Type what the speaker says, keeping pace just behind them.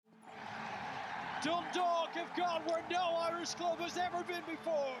Dundalk have gone where no Irish club has ever been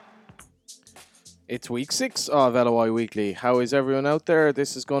before. It's week 6 of LOI Weekly. How is everyone out there?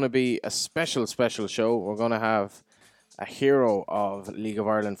 This is going to be a special show. We're going to have a hero of League of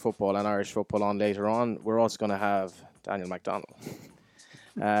Ireland football and Irish football on later on. We're also going to have Daniel McDonald.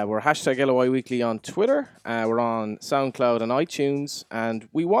 We're hashtag LOI Weekly on Twitter. We're on SoundCloud and iTunes, and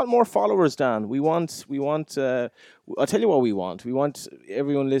we want more followers, Dan. We want. I'll tell you what we want. We want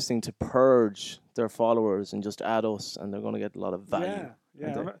everyone listening to purge their followers and just add us, and they're going to get a lot of value.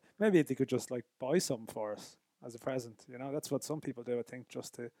 Yeah. Maybe they could just buy something for us as a present. That's what some people do. I think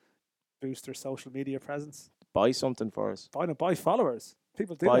just to boost their social media presence. Buy something for us. Buy followers.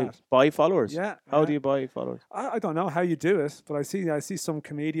 People do that. Buy followers. Yeah. How do you buy followers? I don't know how you do it, but I see some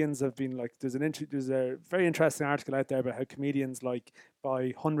comedians have been there's a very interesting article out there about how comedians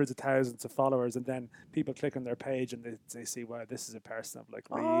buy hundreds of thousands of followers, and then people click on their page and they see, wow, this is a person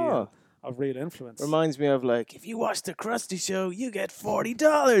of real influence. Reminds me of if you watch the Krusty Show, you get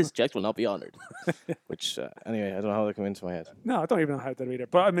 $40. Check will not be honoured. Which anyway, I don't know how that came into my head. No, I don't even know how to read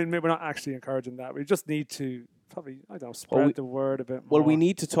it. But I mean, we're not actually encouraging that. We just need to probably, spread the word a bit more. Well, we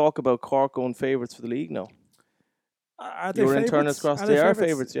need to talk about Cork going favourites for the league now. Are they Your favourites? internal cross, they are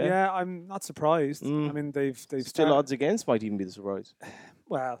favourites, yeah. Yeah, I'm not surprised. I mean, they've still odds against might even be the surprise.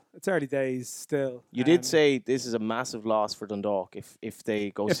 Well, it's early days still. You did say this is a massive loss for Dundalk if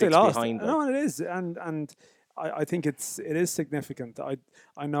they go if 6 they lost, behind. No, it is, and I think it is significant.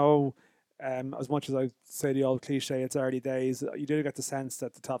 I know. As much as I say the old cliche, it's early days, you do get the sense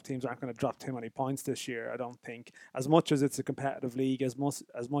that the top teams aren't going to drop too many points this year, I don't think. As much as it's a competitive league, as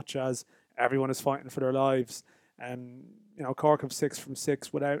much as everyone is fighting for their lives, Cork have 6 from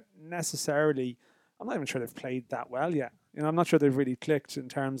 6 without necessarily, I'm not even sure they've played that well yet. I'm not sure they've really clicked in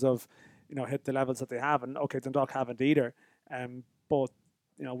terms of, hit the levels that they have. And okay, Dundalk haven't either. But,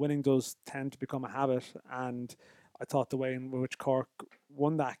 winning does tend to become a habit. And I thought the way in which Cork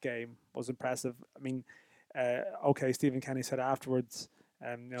won that game was impressive. I mean, Stephen Kenny said afterwards.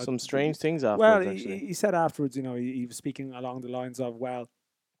 Some strange things afterwards. Well, he said afterwards, he was speaking along the lines of,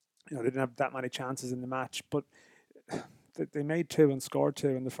 they didn't have that many chances in the match, but they made 2 and scored 2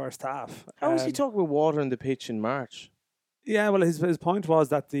 in the first half. How was he talking about water in the pitch in March? Yeah, well, his point was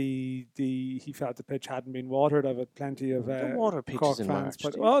that he felt the pitch hadn't been watered. I've had plenty of the water pitches Cork in fans,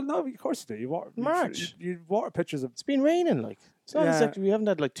 March. well, no, of course you do. You water March. You water pitches. It's been raining. It's not exactly. We haven't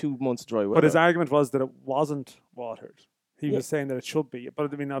had 2 months dry weather. But his argument was that it wasn't watered. He was saying that it should be.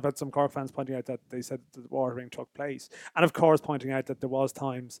 But I mean, I've had some Cork fans pointing out that they said the watering took place. And of course, pointing out that there was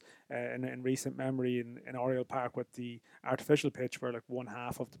times in recent memory in Oriel Park with the artificial pitch where one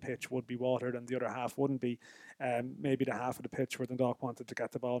half of the pitch would be watered and the other half wouldn't be. Maybe the half of the pitch where the Dundalk wanted to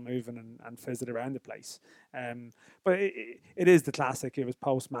get the ball moving and fizz it around the place. But it is the classic. It was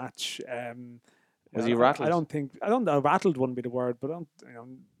post-match. Was he rattled? I don't know. Rattled wouldn't be the word, but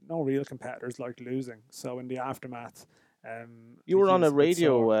no real competitors like losing. So in the aftermath, you were on a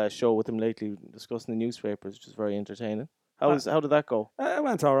radio show with him lately discussing the newspapers, which is very entertaining. How did that go? It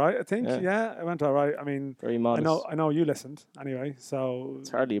went all right, I think. Yeah, it went all right. I mean, very modest. I know you listened anyway, so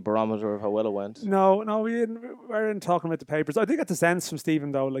it's hardly a barometer of how well it went. No, we weren't talking about the papers. I did get the sense from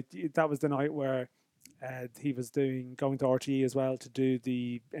Stephen though, that was the night where he was going to RTE as well to do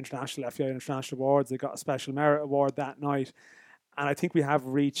the International FAI International Awards. They got a special merit award that night, and I think we have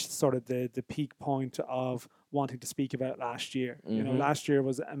reached sort of the peak point of wanting to speak about last year. Mm-hmm. Last year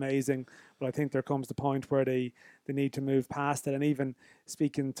was amazing, but I think there comes the point where they need to move past it. And even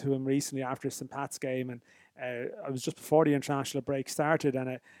speaking to him recently after St. Pat's game, and I was just before the international break started, and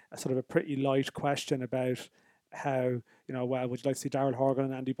a sort of a pretty light question about how, would you like to see Daryl Horgan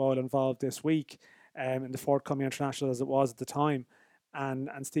and Andy Boyle involved this week in the forthcoming international as it was at the time? And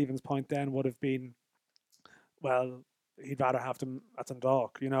Stephen's point then would have been, well, he'd rather have them at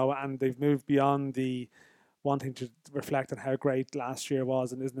Dundalk, and they've moved beyond the wanting to reflect on how great last year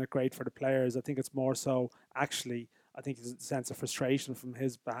was and isn't it great for the players. I think it's more so actually, I think there's a sense of frustration from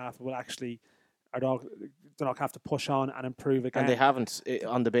his behalf. Well, actually, Dundalk have to push on and improve again. And they haven't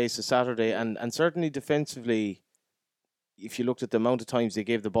on the basis Saturday, and certainly defensively, if you looked at the amount of times they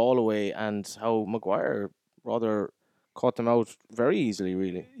gave the ball away and how Maguire rather caught them out very easily,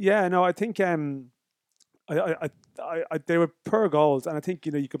 really. Yeah, no, I think they were poor goals, and I think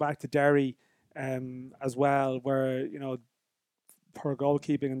you go back to Derry as well, where poor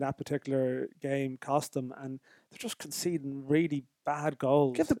goalkeeping in that particular game cost them, and they're just conceding really bad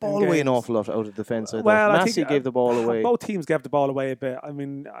goals. Give the ball away an awful lot out of defence. Well, I think gave the ball away. Both teams gave the ball away a bit. I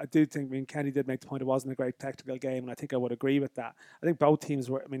mean, I do think. Kenny did make the point it wasn't a great tactical game, and I think I would agree with that. I think both teams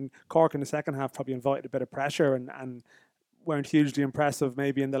were. I mean, Cork in the second half probably invited a bit of pressure and weren't hugely impressive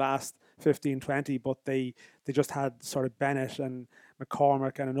maybe in the last 15-20, but they just had sort of Bennett and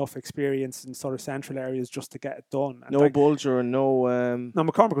McCormack and enough experience in sort of central areas just to get it done. And no Bulger and no. No,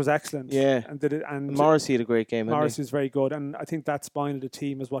 McCormack was excellent. Yeah, and did it. And Morrissey had a great game. Morrissey was very good, and I think that spine of the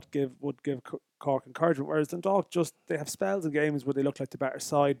team is what would give Cork encouragement. Whereas Dundalk they have spells in games where they look like the better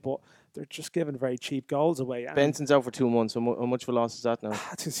side, but they're just giving very cheap goals away. And Benson's out for 2 months. How much of a loss is that now?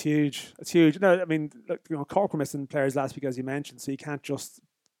 It's huge. It's huge. No, I mean, look, Cork were missing players last week, as you mentioned, so you can't just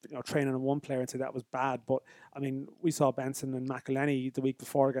train on one player and say that was bad. But I mean, we saw Benson and McElhenney the week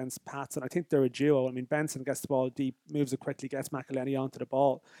before against Pats, and I think they're a duo. I mean, Benson gets the ball deep, moves it quickly, gets McElhenney onto the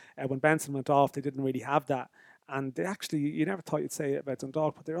ball. When Benson went off, they didn't really have that. And they actually, you never thought you'd say it about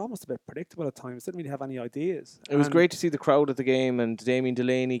Dundalk, but they're almost a bit predictable at times. Didn't really have any ideas. It was great to see the crowd at the game, and Damien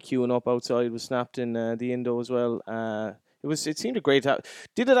Delaney queuing up outside was snapped in the Indo as well. It seemed a great.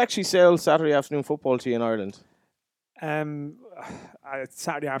 Did it actually sell Saturday afternoon football to you in Ireland?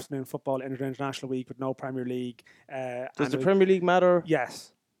 Saturday afternoon football, international week with no Premier League. Does the Premier League matter?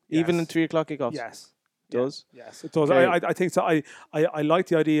 Yes. Even in 3 o'clock kickoffs? Yes. It does? Yes, it does. Okay. I think so. I like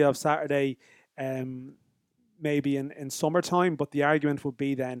the idea of Saturday maybe in summertime, but the argument would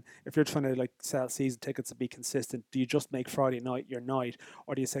be then, if you're trying to sell season tickets and be consistent, do you just make Friday night your night,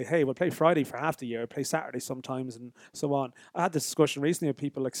 or do you say, hey, we'll play Friday for half the year, play Saturday sometimes, and so on? I had this discussion recently with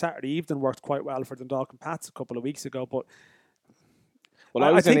people, Saturday evening worked quite well for Dundalk and Pats a couple of weeks ago, but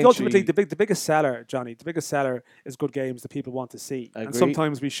I think ultimately the biggest seller, Johnny, the biggest seller is good games that people want to see. And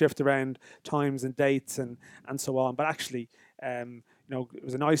sometimes we shift around times and dates and so on. But actually, it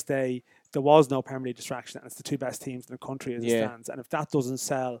was a nice day. There was no Premier League distraction, and it's the two best teams in the country as it stands. And if that doesn't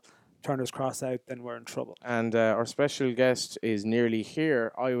sell, Turner's Cross out, then we're in trouble. And our special guest is nearly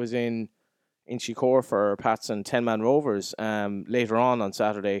here. I was in Inchicore for Pats and 10-man Rovers later on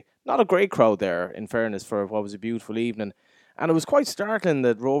Saturday. Not a great crowd there, in fairness, for what was a beautiful evening. And it was quite startling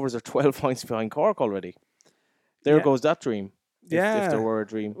that Rovers are 12 points behind Cork already. There goes that dream. If there were a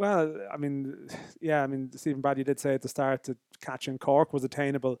dream. Well, I mean, Stephen Bradley did say at the start that catching Cork was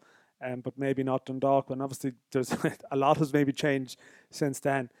attainable, but maybe not Dundalk. And obviously, there's a lot has maybe changed since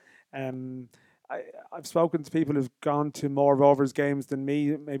then. I've spoken to people who've gone to more Rovers games than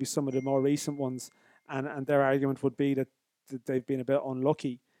me, maybe some of the more recent ones, and their argument would be that they've been a bit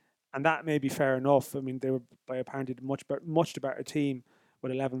unlucky. And that may be fair enough. I mean, they were by apparently much the better team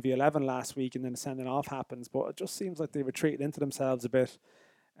with 11v11 last week, and then sending off happens. But it just seems like they retreated into themselves a bit.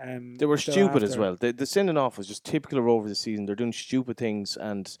 They were stupid as well. The sending off was just typical of Rovers this season. They're doing stupid things,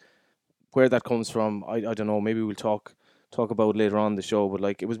 and where that comes from, I don't know. Maybe we'll talk about it later on in the show.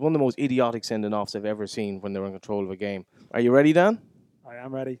 But it was one of the most idiotic sending offs I've ever seen when they were in control of a game. Are you ready, Dan? I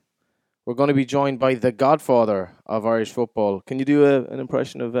am ready. We're going to be joined by the godfather of Irish football. Can you do an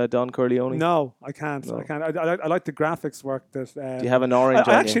impression of Don Corleone? No, I can't. No. I can't. I like the graphics work. That do you have an orange?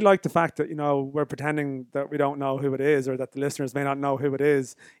 I actually like the fact that we're pretending that we don't know who it is, or that the listeners may not know who it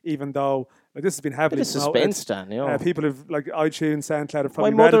is, even though this has been heavily suspense, Dan. People who've iTunes, SoundCloud have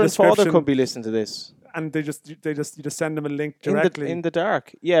probably my mother read and father could be listening to this. And you just send them a link directly in the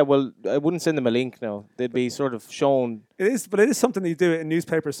dark. Yeah, well, I wouldn't send them a link. No, they'd be sort of shown. It is something that you do in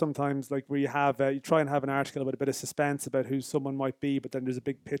newspapers sometimes, where you have you try and have an article with a bit of suspense about who someone might be, but then there's a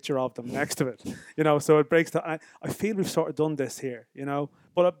big picture of them next to it. So it breaks down. I feel we've sort of done this here.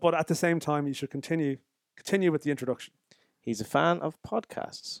 But at the same time, you should continue with the introduction. He's a fan of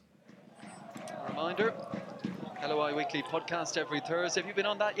podcasts. A reminder. LOI Weekly podcast every Thursday. Have you been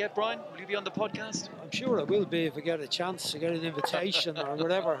on that yet, Brian? Will you be on the podcast? I'm sure I will be if I get a chance to get an invitation or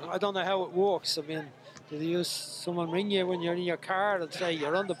whatever. I don't know how it works. I mean, do someone ring you when you're in your car and say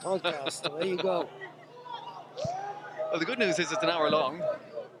you're on the podcast? There you go. Well, the good news is it's an hour long.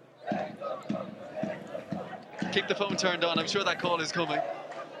 Keep the phone turned on. I'm sure that call is coming.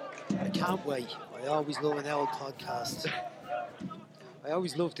 I can't wait. I always love an old podcast. I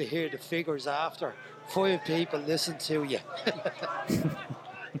always love to hear the figures after. 5 people listen to you.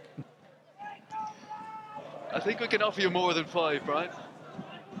 I think we can offer you more than 5, Brian.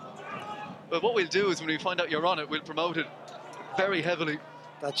 But what we'll do is when we find out you're on it, we'll promote it very heavily.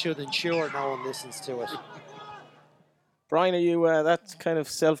 That should ensure no one listens to it. Brian, are you that kind of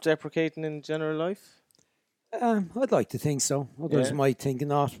self-deprecating in general life? I'd like to think so. Others might think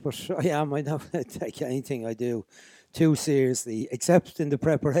not, but I am. I don't take anything I do too seriously, except in the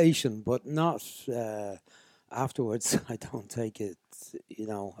preparation, but not afterwards. I don't take it.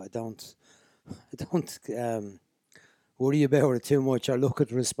 I don't worry about it too much or look at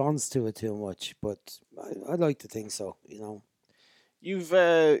the response to it too much. But I'd like to think so. You've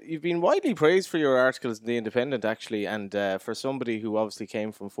been widely praised for your articles in The Independent, actually, and for somebody who obviously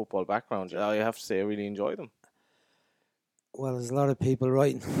came from a football background, I have to say I really enjoy them. Well, there's a lot of people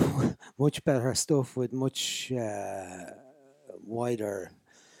writing much better stuff with much wider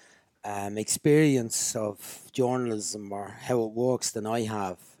experience of journalism or how it works than I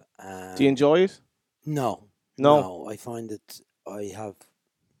have. Do you enjoy it? No, No. no. I find it. I have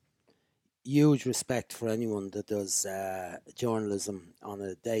huge respect for anyone that does journalism on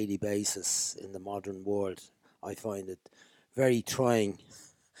a daily basis in the modern world. I find it very trying.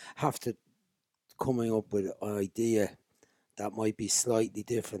 Have to coming up with an idea that might be slightly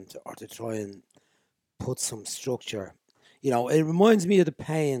different, or to try and put some structure. It reminds me of the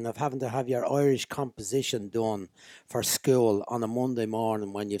pain of having to have your Irish composition done for school on a Monday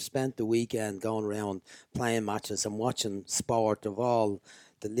morning when you've spent the weekend going around playing matches and watching sport of all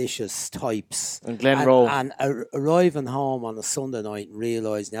delicious types. And Glenroe. And arriving home on a Sunday night and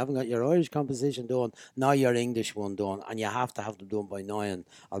realising you haven't got your Irish composition done, nor your English one done, and you have to have them done by 9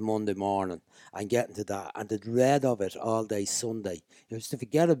 on Monday morning, and getting to that, and the dread of it all day Sunday. You used to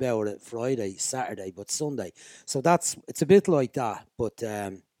forget about it Friday, Saturday, but Sunday. So it's a bit like that. But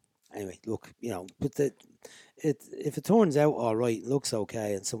anyway, look, if it turns out all right, looks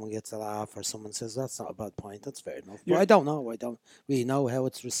okay, and someone gets a laugh or someone says that's not a bad point, that's fair enough. But I don't know. I don't really know how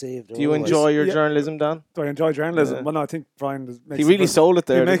it's received. Do you enjoy your journalism, Dan? Do I enjoy journalism? Well, no, I think Brian He really sold it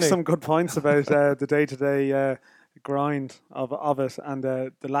there. He makes some good points about the day-to-day grind of it, and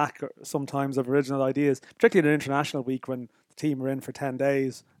the lack sometimes of original ideas, particularly in an international week when the team are in for 10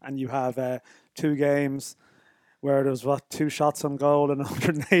 days and you have 2 games where there was 2 shots on goal in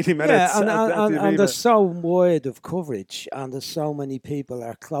 180 minutes. Yeah, and there's so wide of coverage, and there's so many people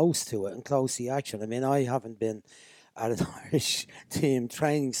are close to it and close to the action. I mean, I haven't been at an Irish team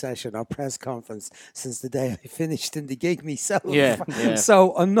training session or press conference since the day I finished in the gig myself. Yeah.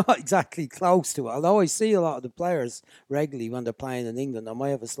 So I'm not exactly close to it. Although I see a lot of the players regularly when they're playing in England, I might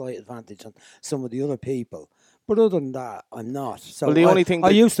have a slight advantage on some of the other people. But other than that, I'm not. So well, the only thing I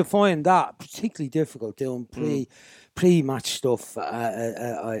used to find that particularly difficult doing pre-match stuff.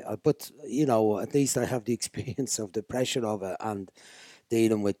 But at least I have the experience of the pressure of it and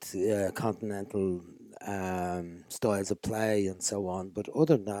dealing with continental styles of play and so on. But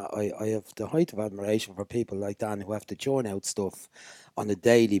other than that, I have the height of admiration for people like Dan who have to churn out stuff on a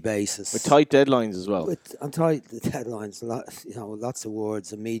daily basis with tight deadlines as well. And tight deadlines, lots of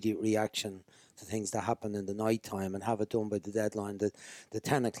words, immediate reaction to things that happen in the night time, and have it done by the deadline. The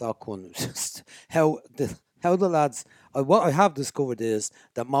 10 o'clock one was just how the lads. What I have discovered is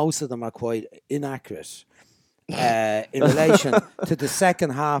that most of them are quite inaccurate in relation to the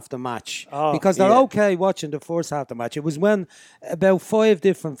second half of the match, because they're okay watching the first half of the match. It was when about 5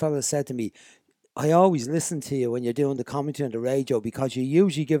 different fellas said to me, I always listen to you when you're doing the commentary on the radio, because you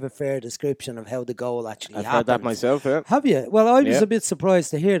usually give a fair description of how the goal actually happened. I've heard that myself, yeah. Have you? Well, I was a bit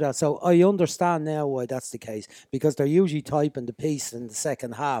surprised to hear that, so I understand now why that's the case, because they're usually typing the piece in the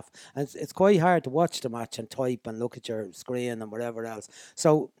second half, and it's quite hard to watch the match and type and look at your screen and whatever else.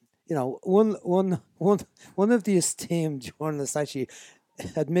 So, one of the esteemed journalists actually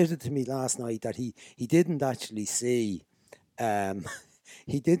admitted to me last night that he didn't actually see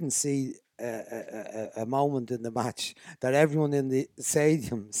he didn't see a moment in the match that everyone in the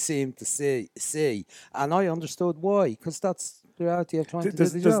stadium seemed to see, and I understood why, because that's the reality of trying to do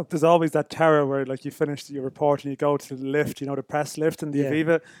the job. There's always that terror where, like, you finish your report and you go to the lift, the press lift in the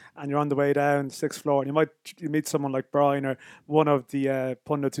Aviva, and you're on the way down the 6th floor, and you meet someone like Brian or one of the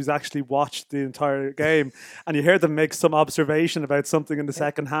pundits who's actually watched the entire game, and you hear them make some observation about something in the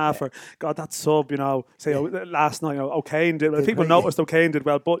second half, or God, that sub, say last night, O'Kane did well. People noticed O'Kane did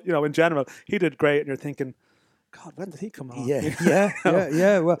well, but in general he did great, and you're thinking, God, when did he come on?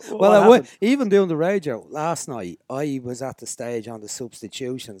 Yeah. Well, even doing the radio last night, I was at the stage on the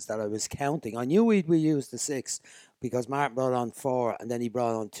substitutions that I was counting. I knew we used the 6 because Mark brought on 4 and then he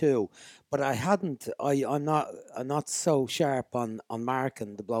brought on 2, but I hadn't. I'm not so sharp on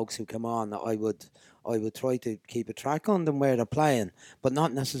marking the blokes who come on. I would try to keep a track on them where they're playing, but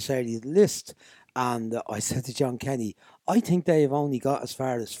not necessarily the list. And I said to John Kenny, I think they have only got as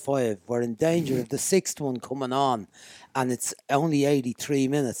far as 5. We're in danger of the 6th one coming on, and it's only 83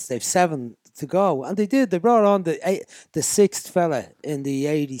 minutes. They've 7 to go, and they did. They brought on the 6th fella in the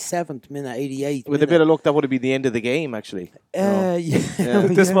 87th minute, 88th. With a bit of luck, that would have been the end of the game, actually.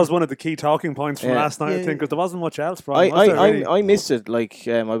 This was one of the key talking points from last night, I think, because there wasn't much else. Brian, I missed it. Like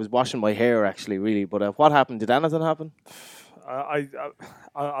I was washing my hair, actually, really. But what happened? Did anything happen?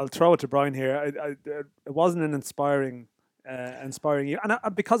 I'll throw it to Brian here. It wasn't an inspiring inspiring you.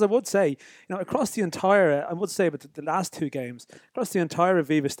 And because I would say, across the entire, I would say, but the last two games, across the entire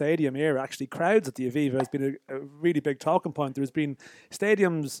Aviva Stadium era, actually crowds at the Aviva has been a really big talking point. There's been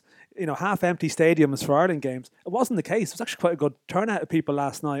stadiums, half-empty stadiums for Ireland games. It wasn't the case. It was actually quite a good turnout of people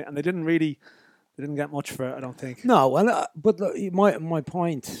last night, and they didn't get much for it, I don't think. No, well, but look, my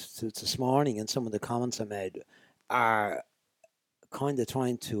point this morning and some of the comments I made are kind of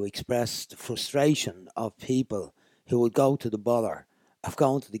trying to express the frustration of people who would go to the bother of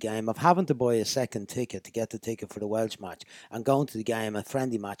going to the game, of having to buy a second ticket to get the ticket for the Welsh match and going to the game, a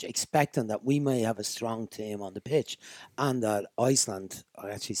friendly match, expecting that we may have a strong team on the pitch and that Iceland,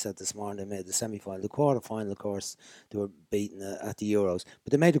 I actually said this morning, they made the semi-final. The quarter-final, of course, they were beaten at the Euros,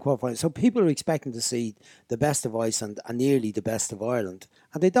 but they made the quarter-final. So people are expecting to see the best of Iceland and nearly the best of Ireland,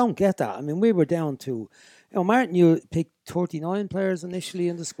 and they don't get that. I mean, we were down to... Martin, you picked 39 players initially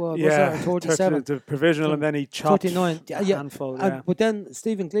in the squad. Yeah, was that 37? The provisional, and then he chopped 39, a handful. Yeah. But then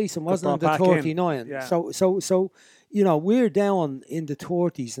Stephen Gleeson wasn't in the brought back in. 39. Yeah. So we're down in the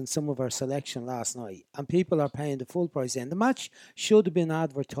 30s in some of our selection last night, and people are paying the full price in. The match should have been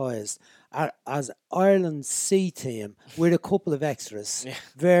advertised as Ireland's C team with a couple of extras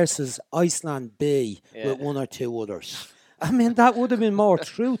versus Iceland B with one or two others. I mean, that would have been more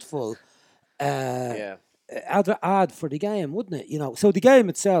truthful. Ad for the game, wouldn't it? So the game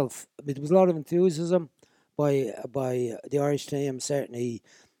itself, there was a lot of enthusiasm by the Irish team, certainly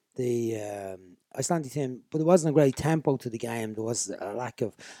the Icelandic team, but there wasn't a great tempo to the game. There was a lack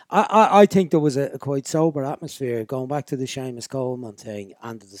of... I think there was a quite sober atmosphere, going back to the Seamus Coleman thing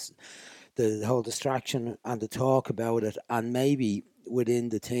and the whole distraction and the talk about it, and maybe within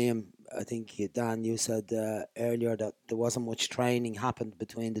the team. I think, Dan, you said earlier that there wasn't much training happened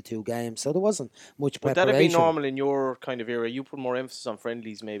between the two games, so there wasn't much preparation. Would that be normal in your kind of era? You put more emphasis on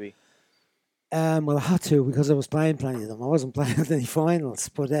friendlies, maybe? Well, I had to, because I was playing plenty of them. I wasn't playing at any finals,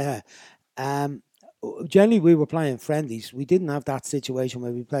 but generally we were playing friendlies. We didn't have that situation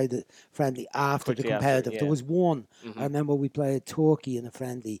where we played the friendly after the competitive. There was one. I remember we played Turkey in a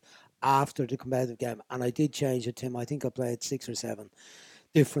friendly after the competitive game, and I did change it, Tim. I think I played 6 or 7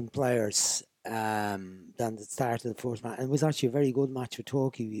 different players than the start of the first match. And it was actually a very good match for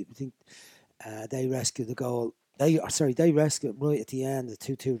Turkey. I think they rescued the goal. They rescued right at the end, the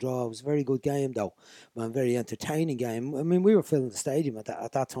 2-2 draw. It was a very good game, though. A very entertaining game. I mean, we were filling the stadium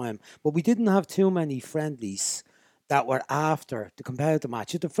at that time. But we didn't have too many friendlies that were after the competitive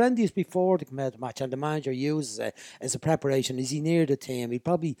match. If the friendlies before the competitive match and the manager uses it as a preparation, is he near the team? He'd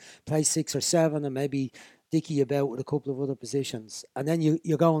probably play 6 or 7 and maybe dicky about with a couple of other positions, and then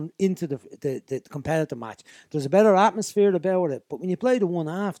you're going into the competitive match. There's a better atmosphere about it, but when you play the one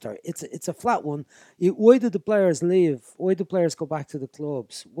after, it's a flat one. Why did the players leave? Why did the players go back to the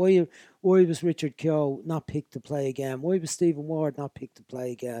clubs? Why was Richard Keogh not picked to play again? Why was Stephen Ward not picked to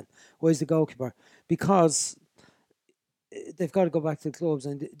play again? Why is the goalkeeper? Because they've got to go back to the clubs,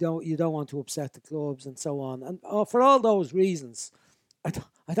 and you don't want to upset the clubs and so on. And for all those reasons,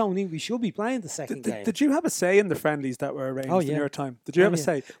 I don't think we should be playing the second game. Did you have a say in the friendlies that were arranged in your time? Did you have a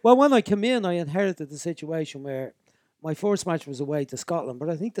say? Well, when I came in, I inherited the situation where my first match was away to Scotland, but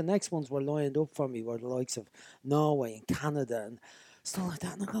I think the next ones were lined up for me were the likes of Norway and Canada and stuff like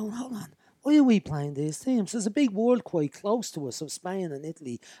that. And I'm going, hold on, why are we playing these teams? There's a big world quite close to us of Spain and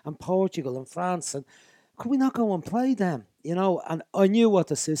Italy and Portugal and France, and could we not go and play them? And I knew what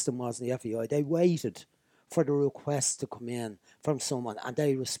the system was in the FAI. They waited for the request to come in from someone, and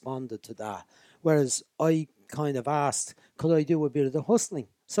they responded to that. Whereas I kind of asked, could I do a bit of the hustling?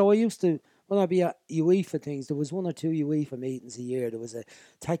 So I used to, when I'd be at UEFA things, there was 1 or 2 UEFA meetings a year. There was a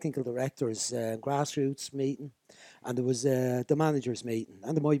technical directors grassroots meeting, and there was the managers meeting,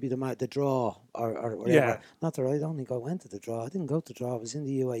 and there might be the draw or whatever. Yeah. Not that I don't think I went to the draw. I didn't go to the draw. I was in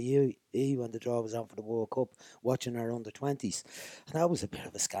the UAE when the draw was on for the World Cup, watching our under-20s. And that was a bit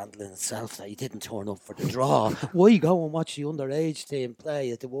of a scandal in itself that you didn't turn up for the draw. Why go and watch the underage team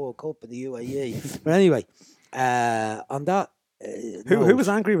play at the World Cup in the UAE? But anyway, on that, who was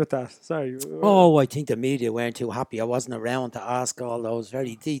angry with that? Sorry. Oh, I think the media weren't too happy. I wasn't around to ask all those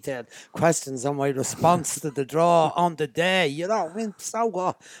very detailed questions on my response to the draw on the day. I mean, so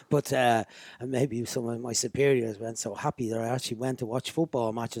what? But and maybe some of my superiors weren't so happy that I actually went to watch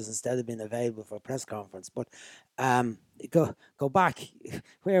football matches instead of being available for a press conference. But go back.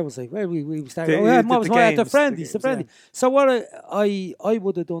 Where was I? Where we started? The friendlies. Yeah. So what I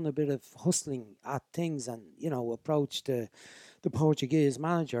would have done a bit of hustling at things and approached the Portuguese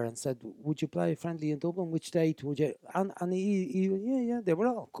manager and said, "Would you play a friendly in Dublin? Which date would you?" And yeah, they were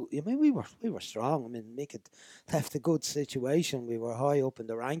all good. I mean, we were strong. I mean, Mick had left a good situation. We were high up in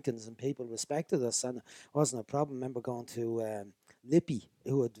the rankings, and people respected us, and it wasn't a problem. I remember going to Lippy,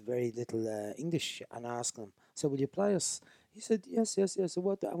 who had very little English, and asking him, "So will you play us?" He said, "Yes, yes, yes." So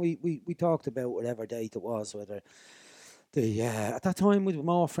what? And we talked about whatever date it was, whether. At that time, we were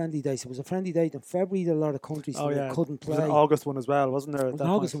more friendly days. It was a friendly date in February that a lot of countries couldn't play. There was an August one as well, wasn't there? There was an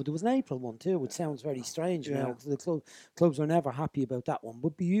August one. There was an April one too, which sounds very strange now. The clubs were never happy about that one,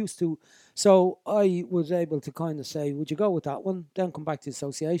 but we used to. So I was able to kind of say, "Would you go with that one?" Then come back to the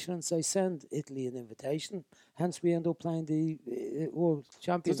association and say, "Send Italy an invitation." Hence, we end up playing the World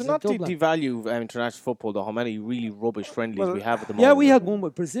Champions. Does it not devalue international football, though, how many really rubbish friendlies we have at the moment? Yeah, we had one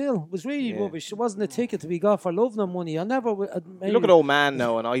with Brazil. It was really rubbish. It wasn't a ticket to be got for love nor money. I never. You look at Oman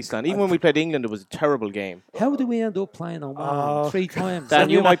now and Iceland. Even when we played England, it was a terrible game. How do we end up playing Oman 3 times? Dan,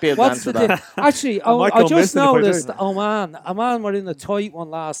 you might be able to answer that. Actually, I just noticed Oman were in a tight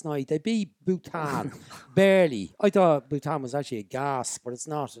one last night. They beat Bhutan barely. I thought Bhutan was actually a gas, but it's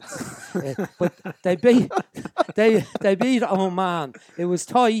not. But they beat Oman. It was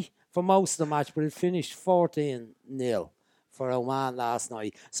tight for most of the match, but it finished 14-0 for Oman last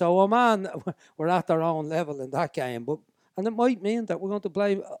night. So Oman were at their own level in that game, and it might mean that we're going to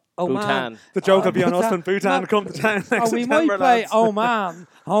play Oman. Bhutan. The joke will be on us when Bhutan come to town next we September, might play lads. Oman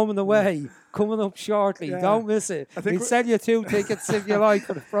home and away. Coming up shortly. Yeah. Don't miss it. We'll sell you 2 tickets if you like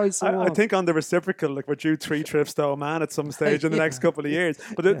for the price of one. I think on the reciprocal, we're due 3 trips to Oman at some stage in the next couple of years.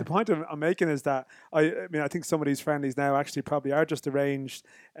 But the point I'm making is that I think some of these friendlies now actually probably are just arranged,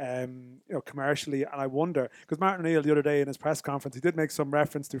 commercially. And I wonder, because Martin O'Neill the other day in his press conference, he did make some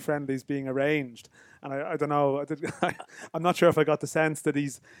reference to friendlies being arranged. And I don't know, I'm not sure if I got the sense that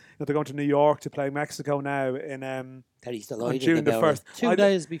they're going to New York to play Mexico now in that he's on June the 1st. 2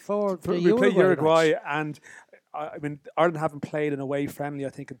 days before we play Uruguay, and I mean, Ireland haven't played an away friendly,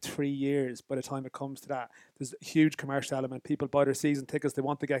 I think, in 3 years. By the time it comes to that, there's a huge commercial element. People buy their season tickets, they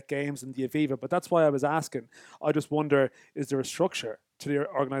want to get games in the Aviva. But that's why I was asking. I just wonder, is there a structure to the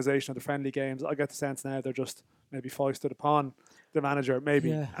organisation of the friendly games? I get the sense now they're just maybe foisted upon the manager, maybe.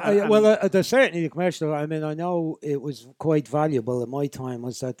 Yeah. There's certainly the commercial. I mean, I know it was quite valuable at my time,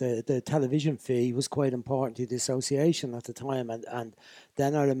 was that the television fee was quite important to the association at the time. And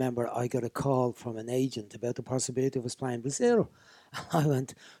then I remember I got a call from an agent about the possibility of us playing Brazil. I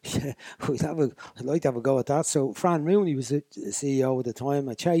went, yeah, I'd like to have a go at that. So Fran Rooney was the CEO at the time.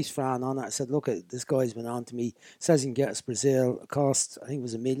 I chased Fran on it. I said, look, this guy's been on to me. Says he can get us Brazil. It cost, I think it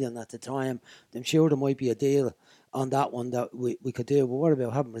was $1 million at the time. I'm sure there might be a deal on that one that we could do. But what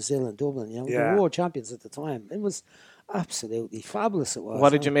about having Brazil and Dublin? They were world champions at the time. It was absolutely fabulous. It was.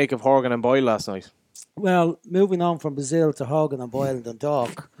 What did you make of Horgan and Boyle last night? Well, moving on from Brazil to Horgan and Boyle and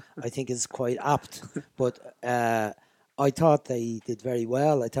Dundalk, I think is quite apt. But I thought they did very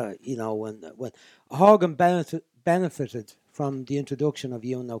well. I thought, when Horgan benefited from the introduction of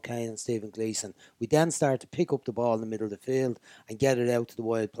Ewan O'Kane and Stephen Gleeson, we then started to pick up the ball in the middle of the field and get it out to the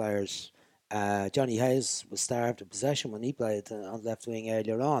wide players. Johnny Hayes was starved of possession when he played on left wing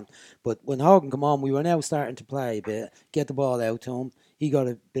earlier on. But when Horgan came on, we were now starting to play a bit, get the ball out to him. He got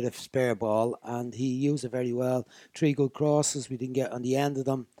a bit of spare ball and he used it very well. 3 good crosses, we didn't get on the end of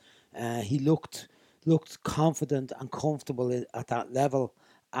them. He looked confident and comfortable at that level.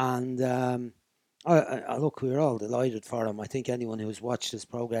 And look, we were all delighted for him. I think anyone who's watched his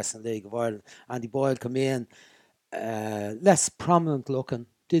progress in the League of Ireland, Andy Boyle come in, less prominent looking,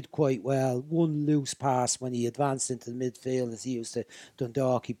 did quite well. One loose pass when he advanced into the midfield, as he used to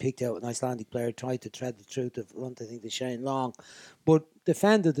Dundalk. He picked out an Icelandic player, tried to tread the truth of front, I think, to Shane Long. But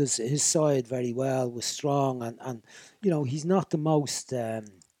defended his side very well, was strong. And he's not the most...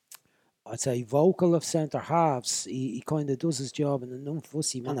 I'd say vocal of centre halves. He kind of does his job in an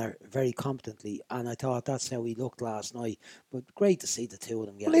unfussy manner very competently, and I thought that's how he looked last night. But great to see the two of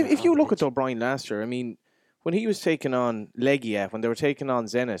them. Well, if you look at O'Brien last year, I mean, when he was taking on Legia, when they were taking on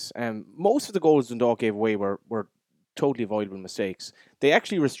Zenit, most of the goals Dundalk gave away were totally avoidable mistakes. They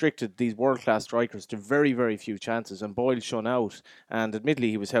actually restricted these world-class strikers to very, very few chances, and Boyle shone out. And admittedly,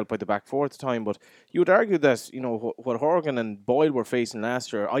 he was helped by the back four at the time. But you would argue that what Horgan and Boyle were facing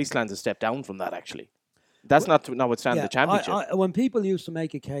last year, Iceland has stepped down from that. Actually, that's notwithstanding the championship. When people used to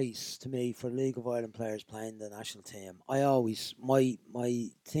make a case to me for League of Ireland players playing the national team, I always my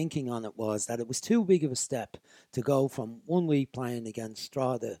thinking on it was that it was too big of a step to go from 1 week playing against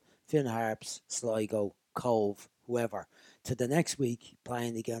Strada, Finn Harps, Sligo, Cove, whoever, to the next week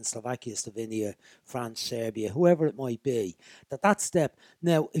playing against Slovakia, Slovenia, France, Serbia, whoever it might be. That step.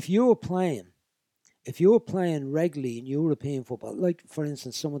 Now, if you were playing if you're playing regularly in European football, like for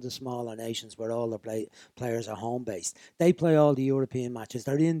instance some of the smaller nations where all their players are home based, they play all the European matches.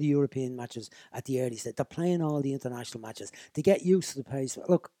 They're in the European matches at the early stage. They're playing all the international matches. They get used to the pace.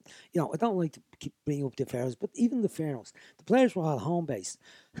 Look, I don't like to keep bringing up the Faroes, but even the Faroes, the players were all home based.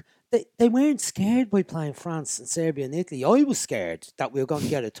 They weren't scared by playing France and Serbia and Italy. I was scared that we were going to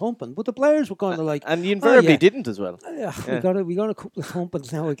get a thumping, but the players were kind of like, and you invariably didn't as well. Yeah. We got a couple of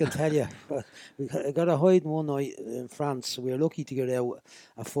thumpings now, I can tell you. We got a hide one night in France. We were lucky to get out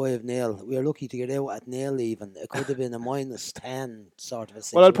at 5-0. We were lucky to get out at 0 even. It could have been a -10 sort of a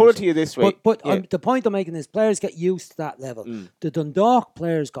situation. Well, I'll put it to you this way. But the point I'm making is players get used to that level. The Dundalk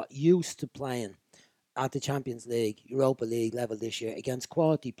players got used to playing at the Champions League, Europa League level this year against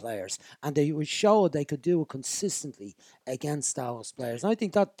quality players, and they were showed they could do it consistently against those players. And I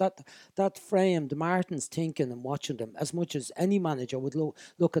think that framed Martin's thinking and watching them as much as any manager would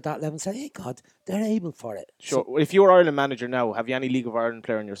look at that level and say, "Hey God, they're able for it." Sure. So, if you're Ireland manager now, have you any League of Ireland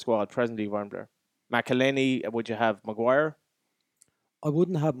player in your squad? Present League of Ireland player, McElhenney. Would you have Maguire? I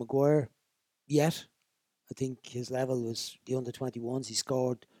wouldn't have Maguire yet. I think his level was the under-21s. He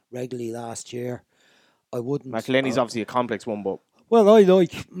scored regularly last year. I wouldn't. McElhenney's obviously a complex one, but... Well, I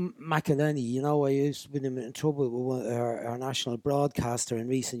like McElhenney. I used to be in trouble with our national broadcaster in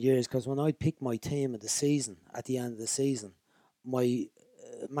recent years because when I'd pick my team of the season, at the end of the season, my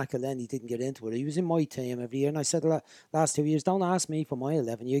McElhenney didn't get into it. He was in my team every year, and I said the last 2 years, don't ask me for my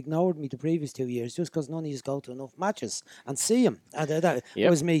 11. You ignored me the previous 2 years just because none of you go to enough matches and see him. And that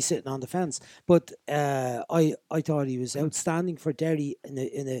was me sitting on the fence. But I thought he was outstanding for Derry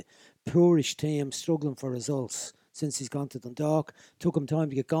in a poorish team struggling for results since he's gone to Dundalk. Took him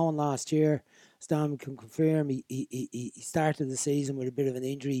time to get going last year. Stan can confirm he started the season with a bit of an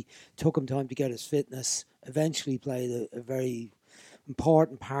injury. Took him time to get his fitness. Eventually played a very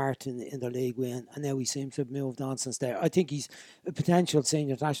important part in the league win, and now he seems to have moved on since there. I think he's a potential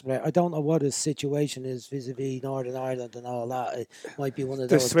senior international player. I don't know what his situation is vis-a-vis Northern Ireland and all that. It might be one of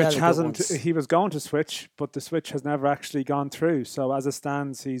those. The switch hasn't. Ones. He was going to switch, but the switch has never actually gone through. So as it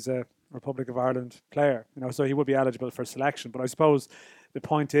stands, he's a Republic of Ireland player. So he would be eligible for selection. But I suppose the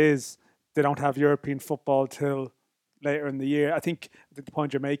point is they don't have European football till later in the year. I think the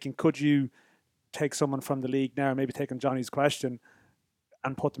point you're making, could you take someone from the league now, maybe taking Johnny's question,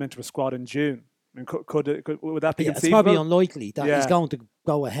 and put them into a squad in June? I mean, would that be conceivable? It's probably unlikely that he's going to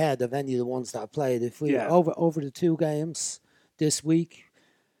go ahead of any of the ones that have played. If we over the 2 games this week,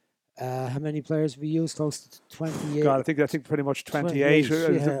 how many players have we used? Close to 28. God, I think pretty much 28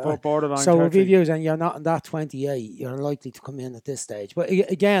 borderline. So 30. if you've used and you're not in that 28, you're likely to come in at this stage. But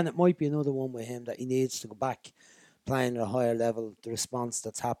again, it might be another one with him that he needs to go back playing at a higher level. The response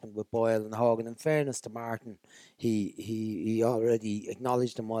that's happened with Boyle and Hogan. In fairness to Martin, he already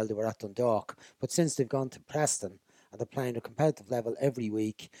acknowledged them while they were at Dundalk. But since they've gone to Preston and they're playing a competitive level every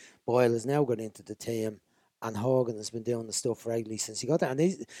week, Boyle has now got into the team, and Hogan has been doing the stuff regularly since he got there.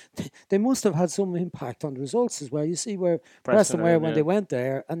 And they must have had some impact on the results as well. You see where Preston were when they went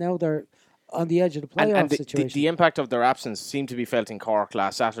there, and now they're on the edge of the playoff situation. The impact of their absence seemed to be felt in Cork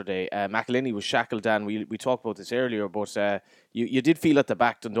last Saturday. McElhenney was shackled down. We talked about this earlier, but you did feel at the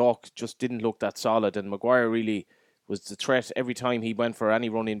back Dundalk just didn't look that solid, and Maguire really was the threat every time he went for any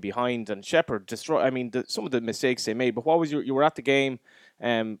run in behind. And Shepherd destroyed. I mean, some of the mistakes they made. But what was you were at the game?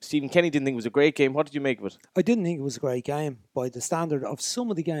 Stephen Kenny didn't think it was a great game. What did you make of it? I didn't think it was a great game by the standard of some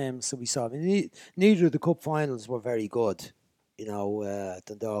of the games that we saw. I mean, neither of the cup finals were very good.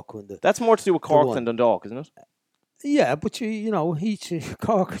 Dundalk won That's more to do with Cork than Dundalk, isn't it? Yeah, but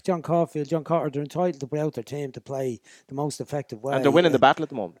Cork, John Caulfield, John Carter, they're entitled to put out their team to play the most effective way. And they're winning the battle at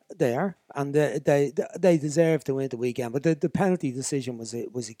the moment. They are, and they deserve to win the weekend. But the penalty decision was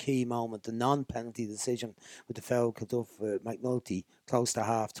a key moment. The non-penalty decision with the foul Kilduff McNulty close to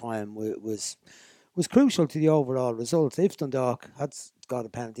half time was crucial to the overall result. If Dundalk had got a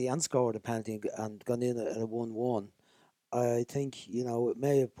penalty and scored a penalty and gone in at a 1-1, I think it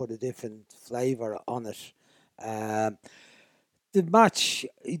may have put a different flavour on it. The match,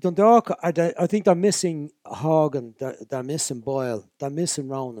 Dundalk, I think they're missing Hogan, they're missing Boyle, they're missing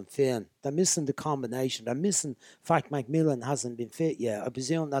Ronan Finn, they're missing the combination, they're missing the fact Macmillan hasn't been fit yet. I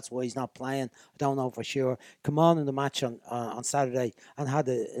presume that's why he's not playing. I don't know for sure. Come on in the match on Saturday and had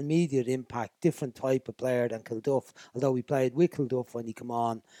an immediate impact, different type of player than Kilduff, although he played with Kilduff when he come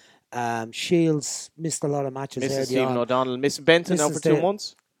on. Shields missed a lot of matches early on. Stephen O'Donnell, missing Benton now for 2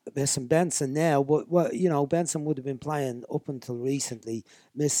 months. Missing Benson now, but Benson would have been playing up until recently.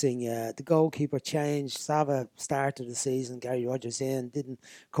 Missing the goalkeeper changed. Sava started the season. Gary Rogers didn't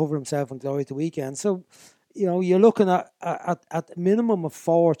cover himself in glory at the weekend. So you know, you're looking at a minimum of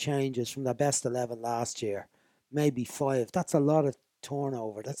 4 changes from the best 11 last year, maybe 5. That's a lot of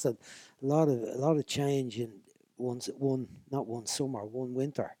turnover. That's a lot of change in not one summer, one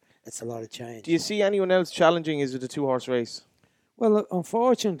winter. It's a lot of change. Do you see anyone else challenging? Is it a 2-horse race? Well,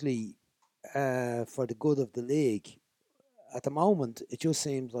 unfortunately, for the good of the league, at the moment, it just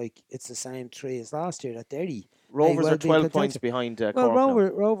seems like it's the same 3 as last year. That Derry Rovers well are 12 points behind Cork now.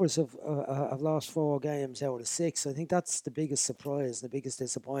 Rovers have lost 4 games out of 6. I think that's the biggest surprise, the biggest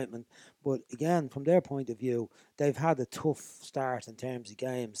disappointment. But again, from their point of view, they've had a tough start in terms of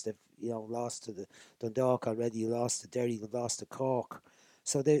games. They've lost to the Dundalk already, lost to Derry, lost to Cork.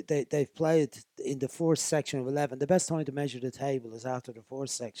 So they've played in the first section of 11. The best time to measure the table is after the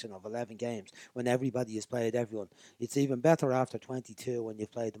first section of 11 games, when everybody has played everyone. It's even better after 22 when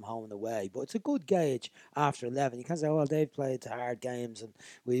you've played them home and away. But it's a good gauge after 11. You can't say, well, they've played hard games and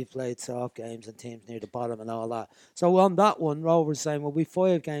we've played soft games and teams near the bottom and all that. So on that one, Rovers saying, well, we've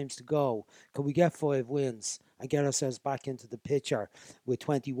 5 games to go. Can we get 5 wins and get ourselves back into the picture with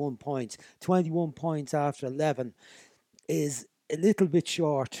 21 points? 21 points after 11 is a little bit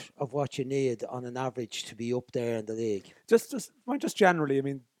short of what you need on an average to be up there in the league. Just generally, I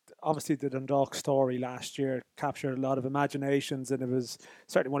mean, obviously the Dundalk story last year captured a lot of imaginations, and it was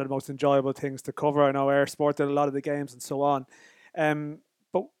certainly one of the most enjoyable things to cover. I know Air Sport did a lot of the games and so on.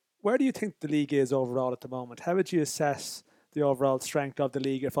 But where do you think the league is overall at the moment? How would you assess the overall strength of the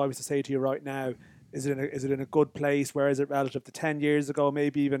league? If I was to say to you right now, is it in a good place? Where is it relative to 10 years ago,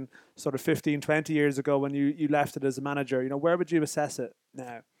 maybe even sort of 15, 20 years ago when you left it as a manager? Where would you assess it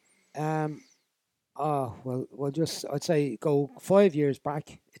now? I'd say go 5 years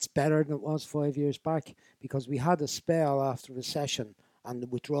back. It's better than it was 5 years back because we had a spell after recession and the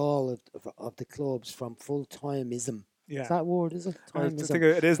withdrawal of the clubs from full-timeism. Yeah. Is that word, is it? I think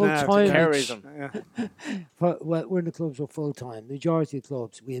it is now. Terrorism. Well, when the clubs were full-time, majority of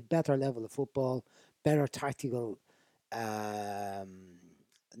clubs, we had better level of football, better tactical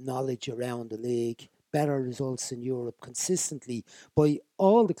knowledge around the league, better results in Europe consistently by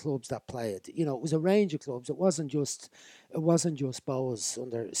all the clubs that played. It was a range of clubs. It wasn't just Bows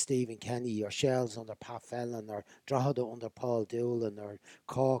under Stephen Kenny or Shells under Pat Fellon or Drogheda under Paul Doolan or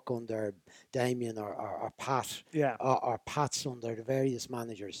Cork under Damien or Pat or Pat's under the various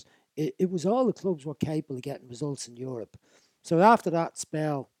managers. It was all the clubs were capable of getting results in Europe. So after that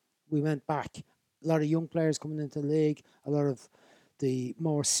spell, we went back. A lot of young players coming into the league, a lot of the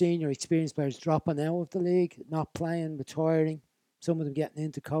more senior experienced players dropping out of the league, not playing, retiring, some of them getting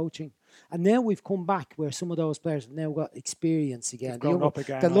into coaching. And now we've come back where some of those players have now got experience again.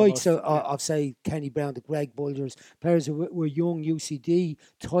 The likes of, say, Kenny Brown, the Greg Bulgers, players who were young UCD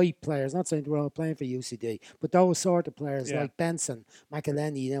type players, not saying they were all playing for UCD, but those sort of players like Benson,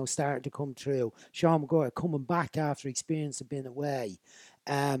 McElhenney, starting to come through. Sean McGuire coming back after experience of being away.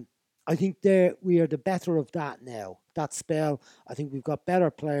 I think we are the better of that now. That spell, I think we've got better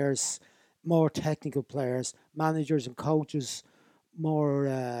players, more technical players, managers and coaches, more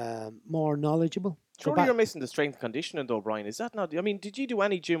knowledgeable. Surely you're missing the strength and conditioning though, Brian. Is that not? I mean, did you do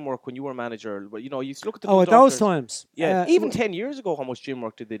any gym work when you were manager? You used to look at the at those times. Yeah, even 10 years ago, how much gym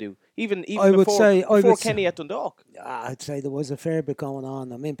work did they do? Even before Kenny at Dundalk. I'd say there was a fair bit going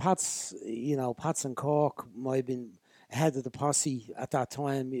on. I mean, Pats and Cork might have been ahead of the posse at that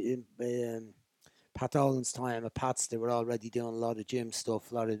time. Pat Dolan's time at Pats, they were already doing a lot of gym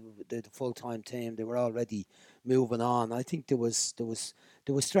stuff, a lot of the full-time team. They were already moving on. I think there was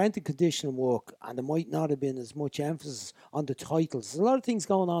strength and conditioning work, and there might not have been as much emphasis on the titles. There's a lot of things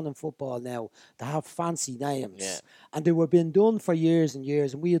going on in football now that have fancy names, and they were being done for years and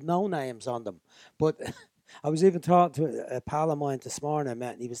years, and we had no names on them. But I was even talking to a pal of mine this morning I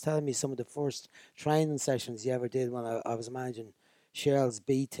met, and he was telling me some of the first training sessions he ever did when I was managing Shell's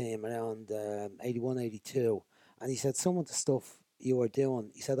B team around 81, 82. And he said, some of the stuff you were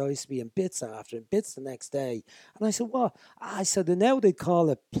doing, he said, I used to be in bits after, in bits the next day. And I said, what? I said, and now they call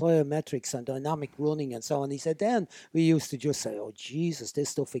it plyometrics and dynamic running and so on. He said, then we used to just say, oh, Jesus, this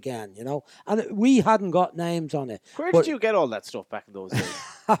stuff again, And we hadn't got names on it. Where did you get all that stuff back in those days?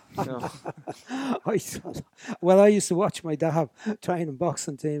 I used to watch my dad training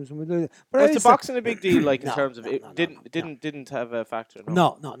boxing teams. Was the boxing a big deal, in terms of it? Didn't have a factor?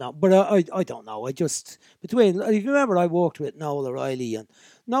 No. But I don't know. I just if you remember, I worked with Noel O'Reilly, and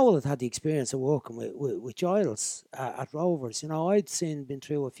Noel had the experience of working with Giles at Rovers. I'd been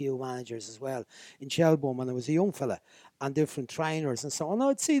through a few managers as well in Shelbourne when I was a young fella, and different trainers and so on.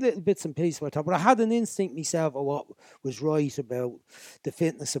 I'd see little bits and pieces about that, but I had an instinct myself of what was right about the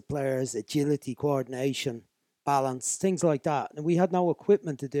fitness of players, agility, coordination, balance, things like that. And we had no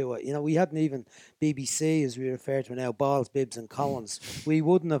equipment to do it. You know, we hadn't even BBC, as we refer to now, balls, bibs and cones. We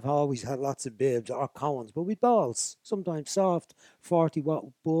wouldn't have always had lots of bibs or cones, but we'd balls, sometimes soft, 40-watt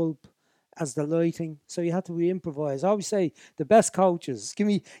bulb as the lighting. So you had to improvise. I always say the best coaches, give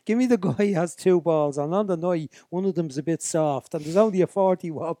me the guy who has 2 balls, and on the night one of them's a bit soft and there's only a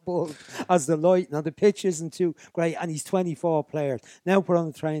 40-watt bulb as the light. Now the pitch isn't too great and he's 24 players. Now put on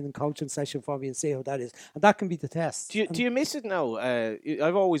a training coaching session for me and see how that is. And that can be the test. Do you miss it now?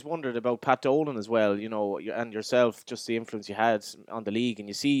 I've always wondered about Pat Dolan as well, you know, and yourself, just the influence you had on the league. And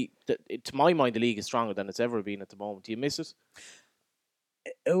you see, that, to my mind, the league is stronger than it's ever been at the moment. Do you miss it?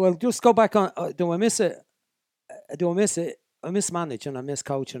 Well, just go back on. Do I miss it? Do I miss it? I miss managing, I miss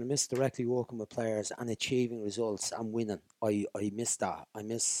coaching, I miss directly working with players and achieving results and winning. I miss that. I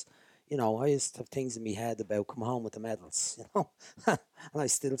miss, you know, I used to have things in my head about come home with the medals, you know. And I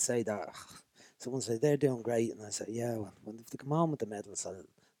still say that. Someone say they're doing great, and I say, yeah, well, if they come home with the medals,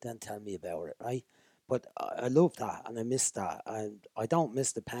 then tell me about it, right? But I love that and I miss that. And I don't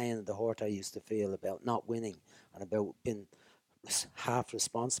miss the pain and the hurt I used to feel about not winning and about being half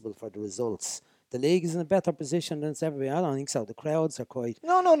responsible for the results. The league is in a better position than it's ever been. I don't think so. The crowds are quite...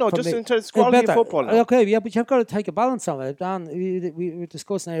 No. Just in terms of quality of football now. Okay, yeah, but you've got to take a balance on it. Dan, we were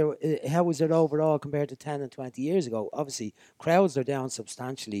discussing how was it overall compared to 10 and 20 years ago. Obviously, crowds are down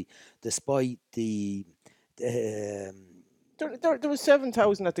substantially despite the There was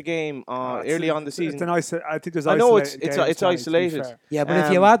 7,000 at the game early on the season. I think there's. I know it's isolated. Yeah, but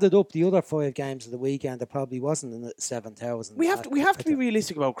if you added up the other 5 games of the weekend, there probably wasn't 7,000. We have to be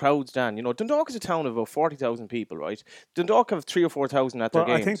realistic about crowds, Dan. You know, Dundalk is a town of about 40,000 people, right? Dundalk have 3,000 or 4,000 at their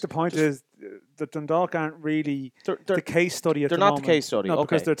games. I think the point is that Dundalk aren't really the case study at the moment. They're not the case study. No,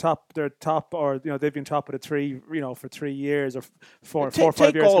 okay. because they're top, or they've been top of the 3, for 3 years or 4 or 5 years.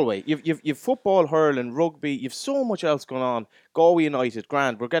 Take Galway. You've football, hurling, rugby. You've so much else going on. Galway United,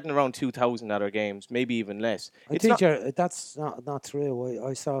 grand. We're getting around 2,000 at our games, maybe even less. That's not true.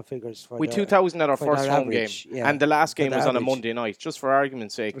 I saw figures for 2,000 at our first home average, game, and the last game was on a Monday night, just for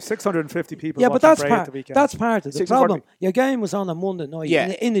argument's sake. 650 people. Yeah, but that's part of the problem. Your game was on a Monday night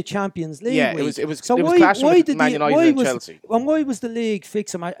in the Champions League. Yeah, week. it was clashing with Man United and Chelsea. And why was the league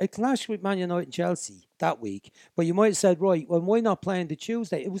fixing a clash with Man United and Chelsea that week? But you might have said, right, well, why not playing the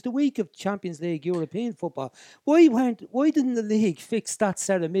Tuesday? It was the week of Champions League European football. Why didn't the league fix that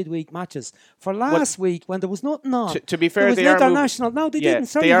set of midweek matches for last week when there was nothing on? To be fair, they international. No, they didn't.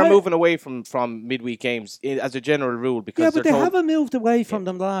 Sorry, they are moving away from midweek games as a general rule because but they haven't moved away from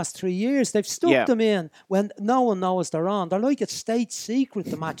them the last 3 years. They've stuck them in when no one knows they're on. They're like it's state secret,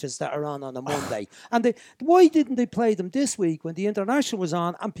 the matches that are on a Monday. And why didn't they play them this week when the international was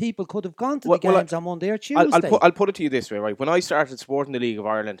on and people could have gone to the games on Monday or Tuesday? I'll put it to you this way, right? When I started supporting the League of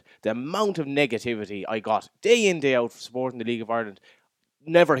Ireland, the amount of negativity I got day in, day out for supporting the League of Ireland,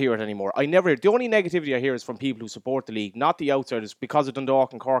 never hear it anymore. The only negativity I hear is from people who support the league, not the outsiders, because of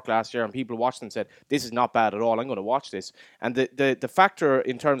Dundalk and Cork last year, and people watched and said, this is not bad at all, I'm going to watch this. And the factor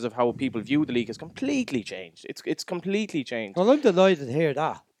in terms of how people view the league has completely changed. It's completely changed. Well, I'm delighted to hear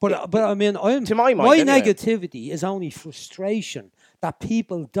that. But I mean, to my mind, negativity is only frustration that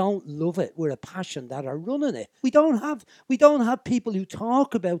people don't love it with a passion that are running it. We don't have people who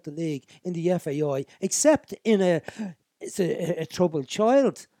talk about the league in the FAI except in a troubled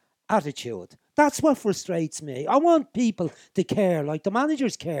child attitude. That's what frustrates me. I want people to care like the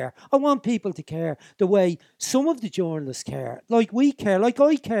managers care. I want people to care the way some of the journalists care, like we care, like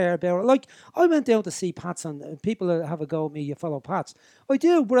I care about it. Like I went down to see Pats, and people have a go at me, you follow Pats. I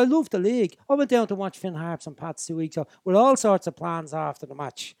do, but I love the league. I went down to watch Finn Harps and Pats 2 weeks ago with all sorts of plans after the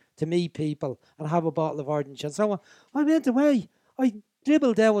match to meet people and have a bottle of orange and so on. I went away. I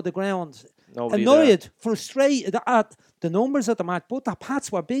dribbled out of the ground. Nobody annoyed, frustrated at the numbers of the match, but the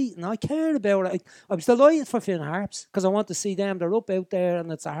Pats were beaten. I cared about it. I was delighted for Finn Harps because I want to see them. They're up out there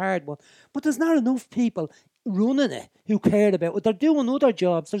and it's a hard one. But there's not enough people running it who cared about it. They're doing other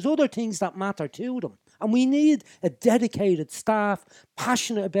jobs. There's other things that matter to them. And we need a dedicated staff,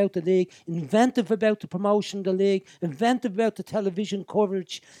 passionate about the league, inventive about the promotion of the league, inventive about the television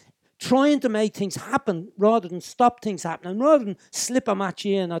coverage, trying to make things happen rather than stop things happening, rather than slip a match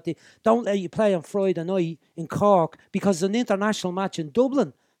in at don't let you play on Friday night in Cork because there's an international match in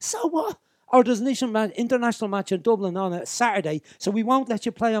Dublin. So what? Or there's an international match in Dublin on a Saturday, so we won't let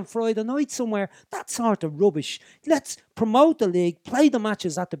you play on Friday night somewhere. That sort of rubbish. Let's promote the league, play the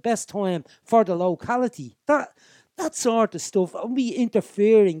matches at the best time for the locality. That sort of stuff. And be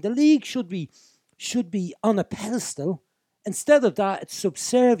interfering. The league should be on a pedestal. Instead of that, it's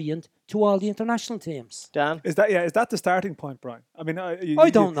subservient to all the international teams. Dan? Is that the starting point, Brian? I mean, I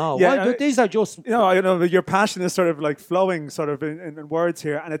don't know. These are just... You know, your passion is sort of like flowing sort of in words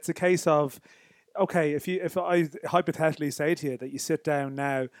here, and it's a case of, okay, if I hypothetically say to you that you sit down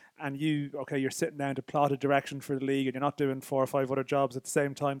now and you're sitting down to plot a direction for the league, and you're not doing 4 or 5 other jobs at the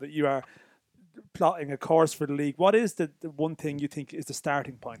same time, that you are plotting a course for the league, what is the one thing you think is the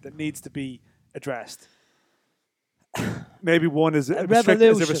starting point that needs to be addressed? Maybe one is a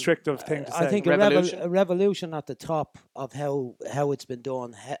restrictive thing to say. I think a revolution at the top of how it's been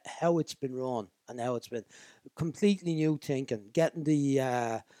done, how it's been run, and how it's been completely new thinking. Getting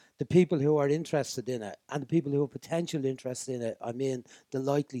the people who are interested in it and the people who have potential interest in it. I mean, the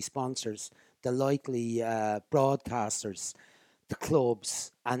likely sponsors, the likely broadcasters, the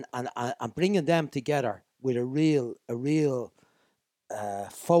clubs, and bringing them together with a real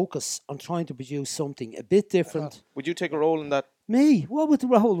focus on trying to produce something a bit different. Would you take a role in that? Me? What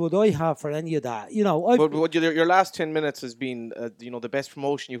role would I have for any of that? You know, but your last 10 minutes has been, the best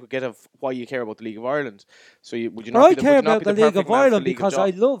promotion you could get of why you care about the League of Ireland. So would you not? I care about the League of Ireland because I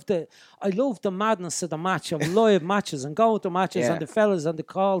love the madness of the match, of live matches and going to matches and the fellas and the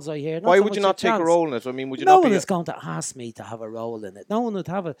calls I hear. Why would you not take a role in it? I mean, would you not? No one is going to ask me to have a role in it. No one would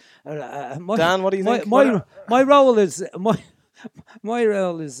have a Dan, what do you think? My role is my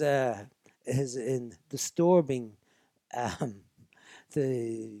role is in disturbing.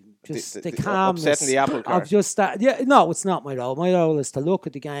 The calmness upsetting the apple cart. of just that. Yeah, no, it's not my role. My role is to look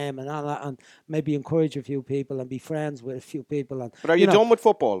at the game and maybe encourage a few people and be friends with a few people. But are you done with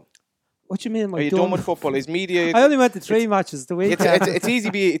football? What do you mean? Are you done with football? Is media? I only went to 3 matches the week.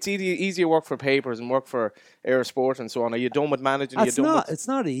 It's easier work for papers and work for Aerosport and so on. Are you done with managing? It's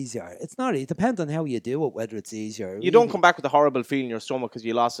not easier. It's not. It depends on how you do it. Whether it's easier. You don't come back with a horrible feeling in your stomach because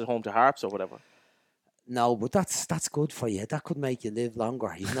you lost at home to Harps or whatever. No, but that's good for you. That could make you live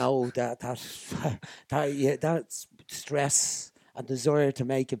longer. You know that stress and desire to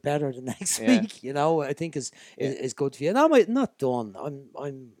make it better the next week. You know, I think is good for you. And I'm not done.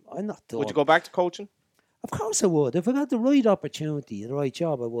 I'm not done. Would you go back to coaching? Of course I would. If I got the right opportunity, the right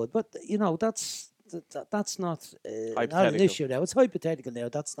job, I would. But that's not an issue now. It's hypothetical now.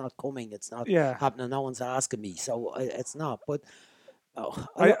 That's not coming. It's not happening. No one's asking me, so it's not. But.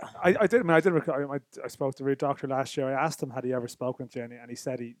 I spoke to Ruud Doctor last year. I asked him had he ever spoken to you, and he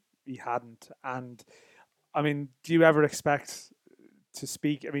said he hadn't. And I mean, do you ever expect to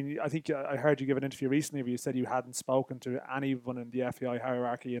speak? I mean, I think I heard you give an interview recently where you said you hadn't spoken to anyone in the FAI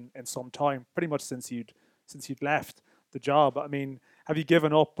hierarchy in some time, pretty much since you'd left the job. I mean, have you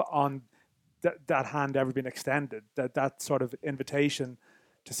given up on that hand ever been extended? That sort of invitation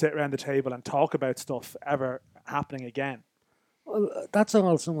to sit around the table and talk about stuff ever happening again? Well, that's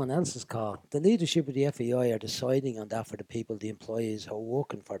all someone else's call. The leadership of the FAI are deciding on that for the people, the employees who are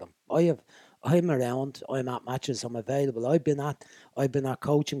working for them. I'm around. I'm at matches. I'm available. I've been at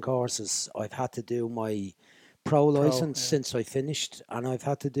coaching courses. I've had to do my pro license since I finished, and I've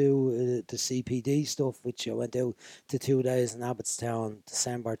had to do the CPD stuff, which I went out to 2 days in Abbottstown,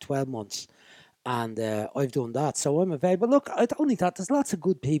 December, 12 months. And I've done that, so I'm available. Look, I don't think that there's lots of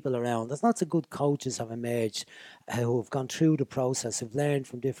good people around. There's lots of good coaches have emerged who have gone through the process, have learned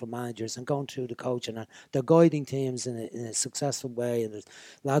from different managers and gone through the coaching. And they're guiding teams in a successful way. And there's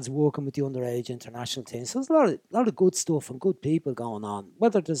lads working with the underage international teams. So there's a lot of good stuff and good people going on.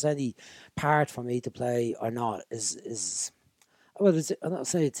 Whether there's any part for me to play or not is. Well, I'm not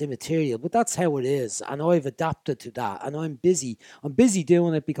saying it's immaterial, but that's how it is, and I've adapted to that, and I'm busy. I'm busy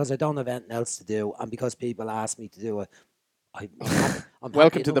doing it because I don't have anything else to do, and because people ask me to do it. I'm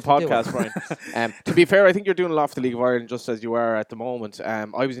Welcome to the podcast, Brian. To be fair, I think you're doing a lot for the League of Ireland, just as you are at the moment.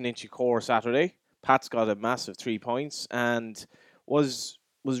 I was in Inchicore Saturday. Pat's got a massive 3 points, and was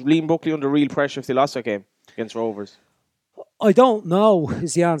Liam Buckley under real pressure if they lost that game against Rovers? I don't know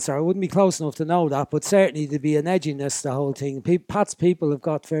is the answer. I wouldn't be close enough to know that, but certainly there'd be an edginess, the whole thing. Pat's people have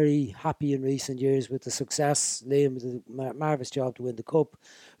got very happy in recent years with the success. Liam did a marvellous job to win the cup.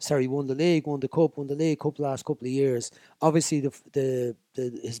 Won the league, won the cup, won the league cup the last couple of years. Obviously,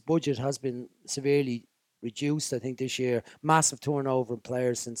 his budget has been severely reduced, I think, this year. Massive turnover in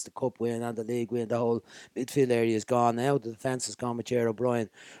players since the cup win and the league win. The whole midfield area is gone now. The defence has gone with Ger O'Brien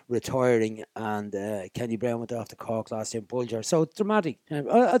retiring, and Kenny Brown went off to Cork last year in Bulger. So it's dramatic.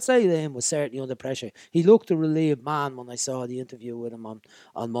 I'd say Liam was certainly under pressure. He looked a relieved man when I saw the interview with him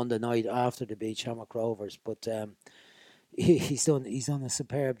on Monday night after the Beach Hammock Rovers. But he's done a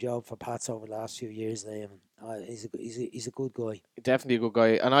superb job for Pats over the last few years, Liam. He's a good guy. Definitely a good guy.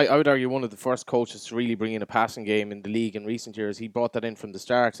 And I would argue one of the first coaches to really bring in a passing game in the league in recent years. He brought that in from the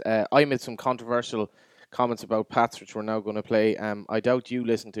start. I made some controversial comments about Pats, which we're now going to play. I doubt you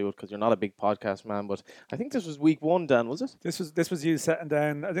listened to it because you're not a big podcast man, but I think this was week 1, Dan, was it? This was you setting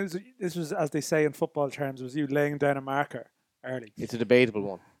down. I think this was, as they say in football terms, was you laying down a marker early. It's a debatable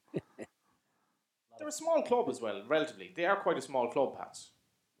one. They're a small club as well, relatively. They are quite a small club, Pats.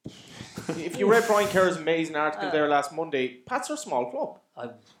 If you read Brian Kerr's amazing article there last Monday, Pats are a small club.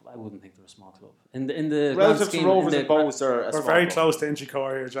 I wouldn't think they're a small club. In the relative to Rovers and Bows, they're a small We're very club. close to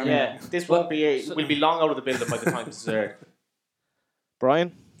Inchicore here, Johnny. Yeah, this won't be. We'll be long out of the building by the time this is aired.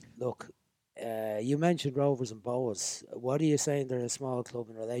 Brian, Look, you mentioned Rovers and Boas. What are you saying they're a small club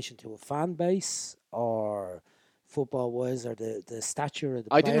in relation to a fan base or football-wise, or the stature of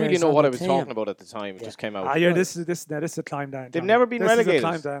the I didn't really players know on what the I was team? talking about at the time. It Yeah. just came out. This is a climb down. They've Johnny. never been This is a relegated.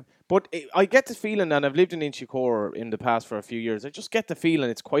 climb down. But I get the feeling, and I've lived in Inchicore in the past for a few years, I just get the feeling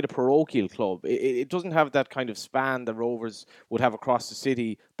it's quite a parochial club. It doesn't have that kind of span the Rovers would have across the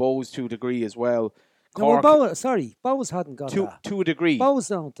city, Bows to a degree as well. No, well, Cork Boas hadn't got that. to a degree. Bows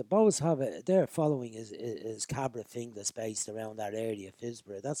don't. Bows have their following is Cabra Finglas based around that area,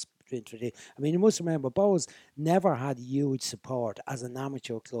 Fisborough. That's been tradition. I mean, you must remember, Bows never had huge support as an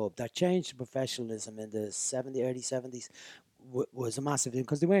amateur club. That change to professionalism in the early 70s was a massive thing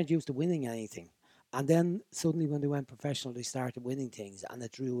because they weren't used to winning anything. And then suddenly when they went professional, they started winning things and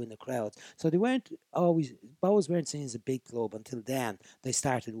it drew in the crowds. So they weren't always, Bows weren't seen as a big club until then they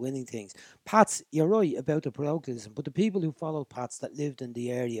started winning things. Pats, you're right about the parochialism, but the people who followed Pats that lived in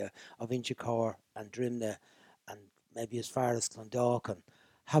the area of Inchicore and Drimnagh and maybe as far as Clondalkin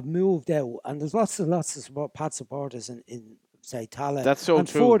have moved out. And there's lots of Pats supporters in say Tala That's so and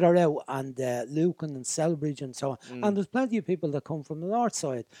true. further out and Lucan and Selbridge and so on. And there's plenty of people that come from the north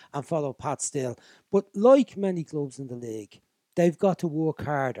side and follow Pat still. But like many clubs in the league, they've got to work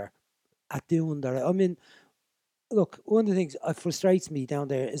harder at doing their... I mean, look, one of the things that frustrates me down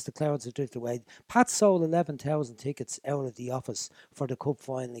there is the clouds have drifted away. Pat sold 11,000 tickets out of the office for the cup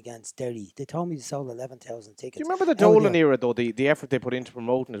final against Derry. They told me they sold 11,000 tickets. Do you remember the out Dolan there. era, though, the effort they put into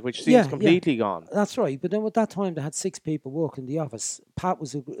promoting it, which seems completely gone? That's right. But then at that time, they had 6 people working the office. Pat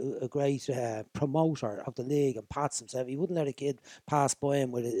was a great promoter of the league and Pats himself. He wouldn't let a kid pass by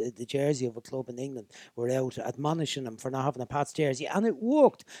him with the jersey of a club in England. We're out admonishing him for not having a Pats jersey. And it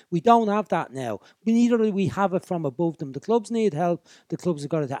worked. We don't have that now. Neither do we have it from above them. The clubs need help. The clubs have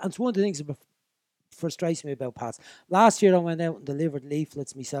got it. And it's one of the things that frustrates me about Pats. Last year I went out and delivered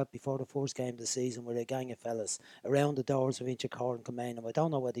leaflets myself before the first game of the season with a gang of fellas around the doors of Inchicore and Kilmainham. I don't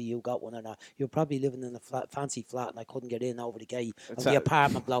know whether you got one or not. You were probably living in a fancy flat and I couldn't get in over the gate of the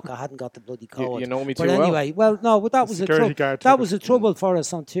apartment block. I hadn't got the bloody code. You know me too but anyway, well, no, but that was a security trouble. guard That took was it. a trouble for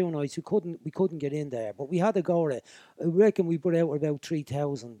us on 2 nights. We couldn't get in there, but we had to go there. I reckon we put out about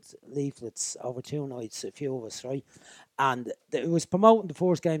 3,000 leaflets over 2 nights, a few of us, right? And it was promoting the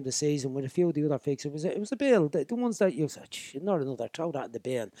first game of the season with a few of the other fixtures. It was a bill. The ones that you said, not another, throw that in the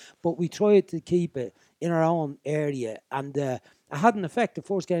bin. But we tried to keep it in our own area. And it had an effect. The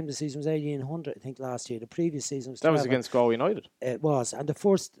first game of the season was 1,800, I think, last year. The previous season was That was 1,200. against Galway United. It was. And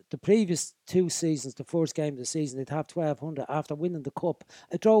the previous 2 seasons, the first game of the season, they'd have 1,200 after winning the cup.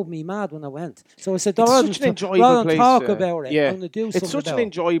 It drove me mad when I went. So I said, It's rather such an than enjoyable place. talk about it, Yeah, I'm going to do it's something such an about it.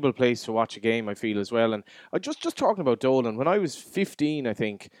 enjoyable place to watch a game, I feel, as well. And I just talking about Dolan, when I was 15, I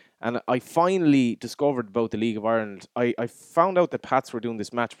think, and I finally discovered about the League of Ireland, I found out that Pats were doing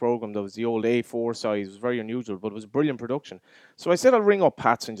this match programme that was the old A4 size. It was very unusual, but it was a brilliant production. So I said I'll ring up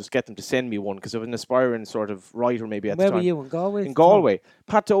Pats and just get them to send me one, because I was an aspiring sort of writer maybe at Where the time. were you, in Galway? In Galway.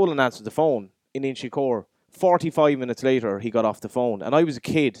 Pat Dolan answered the phone in Inchicore. 45 minutes later, he got off the phone. And I was a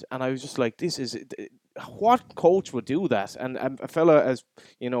kid, and I was just like, this is... What coach would do that? And a fella as,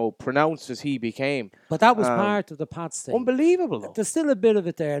 pronounced as he became. But that was part of the Pats thing. Unbelievable, though. There's still a bit of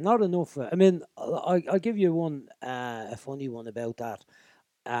it there, not enough. I mean, I'll give you one, a funny one about that.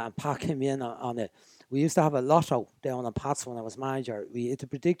 Pat came in on it. We used to have a lotto down on Pats when I was manager. We had to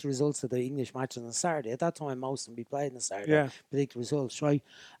predict the results of the English matches on Saturday. At that time, most of them be played on Saturday. Yeah. Predict the results, right?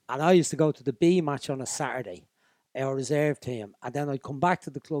 And I used to go to the B match on a Saturday, our reserve team, and then I'd come back to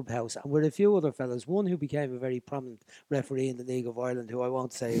the clubhouse and with a few other fellas, one who became a very prominent referee in the League of Ireland, who I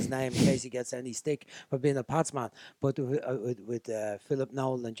won't say his name in case he gets any stick for being a Pats man, but with Philip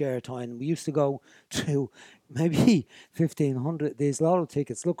Nolan and Gerard Tyne, we used to go through maybe 1,500 these lotto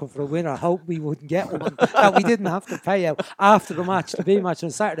tickets looking for a winner. Hope we wouldn't get one that we didn't have to pay out after the match, the B match on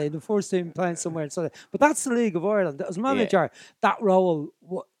Saturday, the first team playing somewhere on Sunday. But that's the League of Ireland. As manager, that role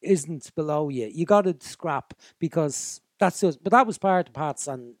isn't below you. You got to scrap because That's just, but that was part of Pat's,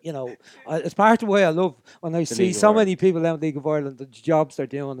 and it's part of the way I love when I see League of so Ireland. many people out in the League of Ireland, the jobs they're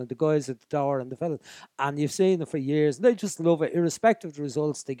doing, and the guys at the door, and the fellas, and you've seen it for years. And they just love it, irrespective of the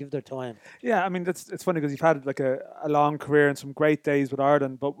results. They give their time. Yeah, I mean it's funny because you've had like a long career and some great days with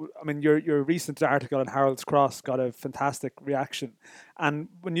Ireland, but I mean your recent article on Harold's Cross got a fantastic reaction. And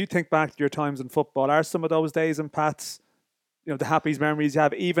when you think back to your times in football, are some of those days in Pat's, the happiest memories you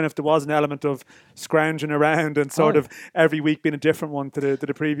have, even if there was an element of scrounging around and sort of every week being a different one to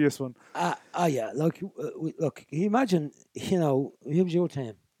the previous one? Yeah. Look, can you imagine? Who was your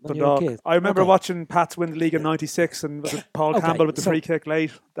team when you were a Dundalk. kid? I remember Okay. watching Pats win the league in '96, and was it Paul Okay, Campbell with the so- free kick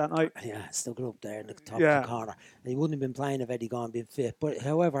late that night? Yeah, still got up there in the top Yeah. corner. And he wouldn't have been playing if Eddie Gone been fit. But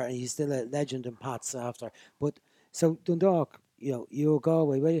however, he's still a legend in Pats after. But so Dundalk, you were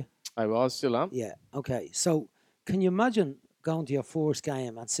Galway, were you? I was still am. Yeah. Okay. So can you imagine going to your first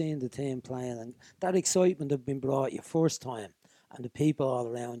game and seeing the team playing and that excitement had been brought your first time, and the people all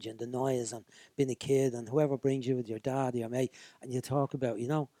around you and the noise and being a kid and whoever brings you with your dad or your mate, and you talk about,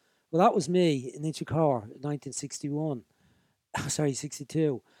 well, that was me in Inchicore in 1961. Sorry,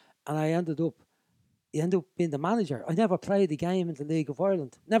 62. And I ended up being the manager. I never played a game in the League of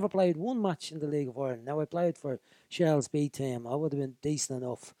Ireland. Never played one match in the League of Ireland. Now, I played for Shell's B team. I would have been decent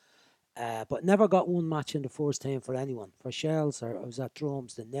enough. But never got one match in the first team for anyone. For Shells, I was at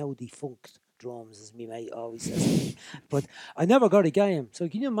Drums, the now defunct Drums, as my mate always says to me. But I never got a game. So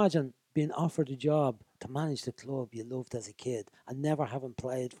can you imagine being offered a job to manage the club you loved as a kid and never having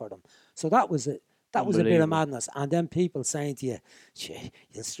played for them? So that was it. That was a bit of Unbelievable. madness. And then people saying to you,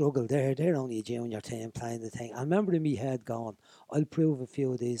 you'll struggle there. They're only a junior team playing the thing. I remember in my head going, I'll prove a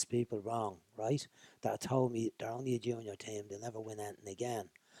few of these people wrong, right? That told me they're only a junior team. They'll never win anything again.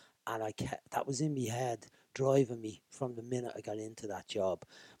 And that was in my head, driving me from the minute I got into that job.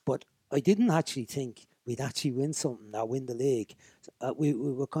 But I didn't actually think we'd actually win something or win the league. We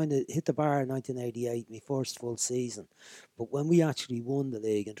were kind of hit the bar in 1988, my first full season. But when we actually won the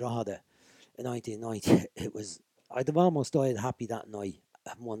league in Drogheda in 1990, I'd have almost died happy that night.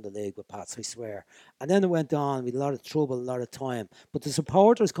 I won the league with Pats, I swear. And then it went on with a lot of trouble, a lot of time. But the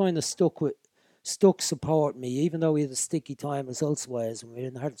supporters kind of stuck supporting me, even though we had a sticky time results-wise. And we were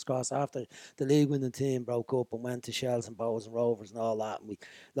in Harold's Cross after the league-winning team broke up and went to Shells and Bows and Rovers and all that, and we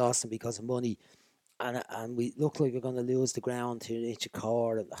lost them because of money. And we looked like we were going to lose the ground here in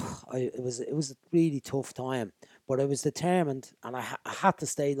Inchicore. And it was a really tough time. But I was determined, and I had to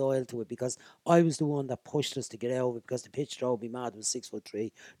stay loyal to it because I was the one that pushed us to get out of it, because the pitch drove me mad. It was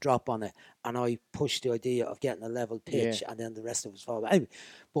 6'3", drop on it, and I pushed the idea of getting a level pitch, and then the rest of us fall. Anyway,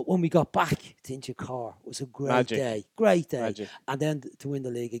 but when we got back to Inchicore, it was a great day, Magic. and then to win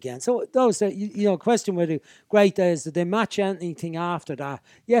the league again. So those, question whether great days, did they match anything after that?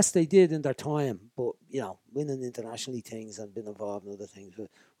 Yes, they did in their time, but winning internationally things and being involved in other things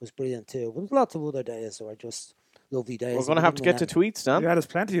was brilliant too. But lots of other days that were just lovely days. We're going to have to get to tweets, Dan. Yeah, there's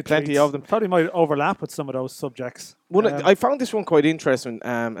plenty of Plenty tweets. of them. Probably might overlap with some of those subjects. I found this one quite interesting,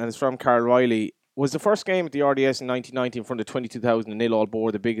 and it's from Carl Riley. Was the first game at the RDS in 1990 in front of 22,000 and nil all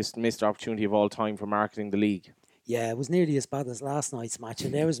bore the biggest missed opportunity of all time for marketing the league? Yeah, it was nearly as bad as last night's match,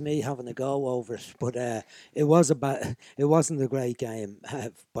 and there was me having a go over it. But it wasn't a great game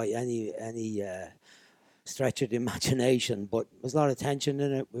by any stretch of the imagination. But there was a lot of tension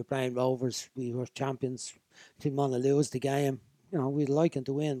in it. We were playing Rovers. We were champions. Didn't want to lose the game. We'd like him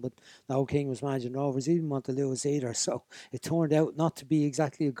to win, but now King was managing Rovers. He didn't want to lose either. So it turned out not to be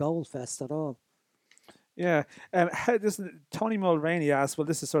exactly a goal fest at all. Yeah. Tony Mulroney asked, well,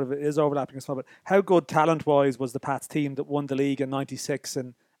 this is sort of is overlapping as well, but how good talent-wise was the Pats team that won the league in '96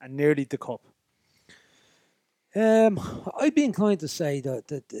 and nearly the cup? I'd be inclined to say that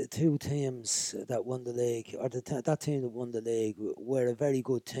the two teams that won the league, or that team that won the league, were a very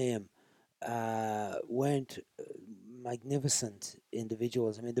good team. Weren't magnificent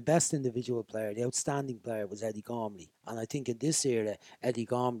individuals. I mean, the best individual player, the outstanding player, was Eddie Gormley, and I think in this era, Eddie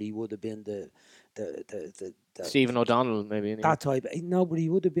Gormley would have been the Stephen O'Donnell, maybe. Anyway. that type. No, but he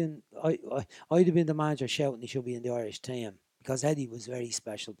would have been. I'd have been the manager shouting he should be in the Irish team, because Eddie was a very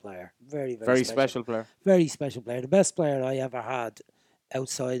special player, very special player. very special player, the best player I ever had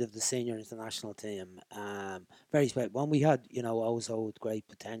outside of the senior international team. Very special. When we had, Ozo with great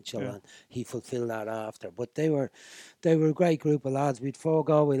potential, and he fulfilled that after. But they were a great group of lads. We'd 4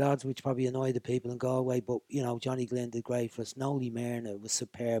 Galway lads, which probably annoyed the people in Galway. But Johnny Glynn did great for us. Nolly Myrna was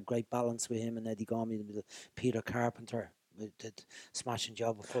superb. Great balance with him and Eddie Gormley in the middle. Peter Carpenter, did smashing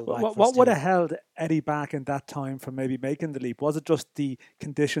job of full What, back. what would have held Eddie back in that time from maybe making the leap? Was it just the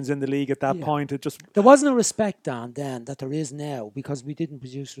conditions in the league at that point? It just There wasn't a respect on then that there is now because we didn't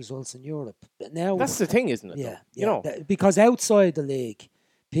produce results in Europe. But now That's the thing, isn't it? yeah, You know, because outside the league,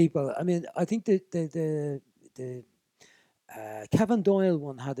 people. I mean, I think the Kevin Doyle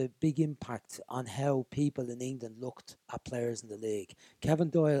one had a big impact on how people in England looked at players in the league. Kevin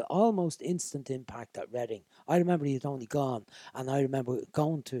Doyle, almost instant impact at Reading. I remember he had only gone, and I remember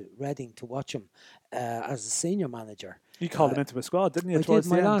going to Reading to watch him as a senior manager. you called him into a squad, didn't you? I towards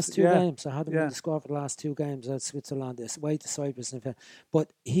did my the end? last two Yeah. games. I had him in the squad for the last two games at Switzerland, away to Cyprus.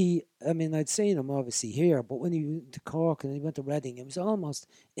 But I'd seen him obviously here, but when he went to Cork and he went to Reading, it was almost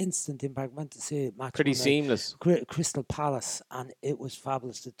instant impact. Went to see a match. pretty seamless. Crystal Palace, and it was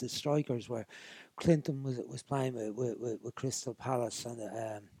fabulous. The strikers were Clinton was playing with Crystal Palace, and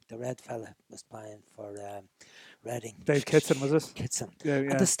the red fella was playing for Reading. Dave Kitson, was it? Kitson. Yeah,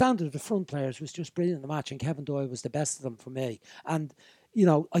 And the standard of the front players was just brilliant in the match, and Kevin Doyle was the best of them for me. And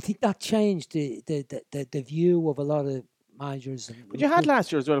I think that changed the view of a lot of managers. But you had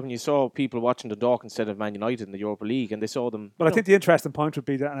last year as well when you saw people watching the Dock instead of Man United in the Europa League, and they saw them. But I think the interesting point would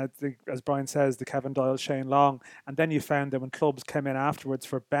be that, and I think, as Brian says, the Kevin Doyle, Shane Long, and then you found that when clubs came in afterwards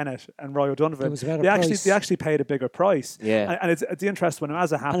for Bennett and Roy O'Donovan, It was a better they price. actually paid a bigger price. Yeah. And it's the interesting one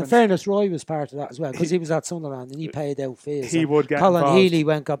as it And happened. in fairness, Roy was part of that as well because he was at Sunderland and he paid out fees. He and would get Colin involved.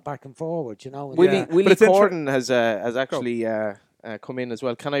 Healy got back and forward, and Willie But it's Corden has actually come in as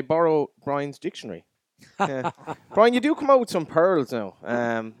well. Can I borrow Brian's dictionary? Brian, you do come out with some pearls now.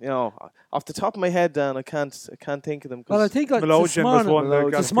 Off the top of my head, Dan, I can't think of them. Well, I think this Melogian was morning, one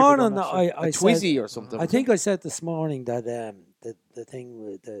that got this people morning going, I said, Twizzy or something. I think I said this morning that the thing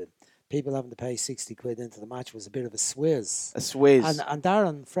with the people having to pay 60 quid into the match was a bit of a swizz. A swizz. And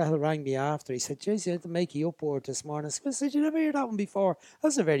Darren Frehel rang me after. He said, "Jeez, you had to make you upward this morning." I said, "You never heard that one before?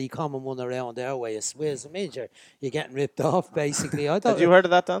 That's a very common one around our way, a swizz. It means you're getting ripped off, basically." I thought Had you heard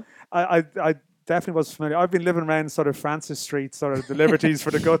of that, Dan? I definitely was familiar. I've been living around sort of Francis Street, sort of the liberties for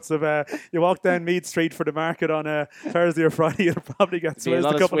the guts of. You walk down Mead Street for the market on a Thursday or Friday, you'll probably get Be a swizzed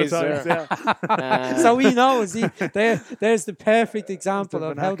lot a of couple of swizz times. there. Yeah. so he knows. There's the perfect example The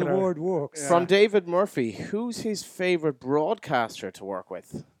of how the vernacular. word works. Yeah. From David Murphy, who's his favourite broadcaster to work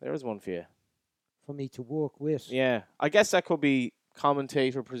with? There's one for you. For me to work with. Yeah, I guess that could be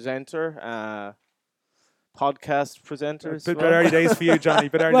commentator, presenter, podcast presenter. as Bit well. early days for you, Johnny.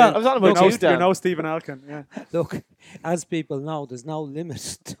 Bit early Well, days. I was on about you, Dan. You know Stephen Alkin. Yeah. Look, as people know, there's no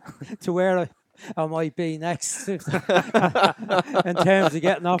limit to where I might be next in terms of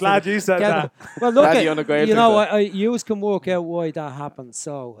getting off. Glad you said that. Well, look, Glad you undergraded that. you can work out why that happens.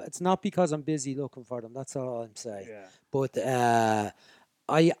 So it's not because I'm busy looking for them. That's all I'm saying. Yeah. But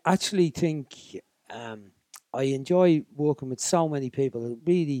I actually think I enjoy working with so many people.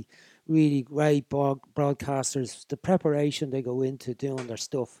 Really, really great broadcasters. The preparation they go into doing their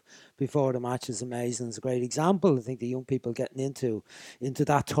stuff before the match is amazing. It's a great example. I think the young people getting into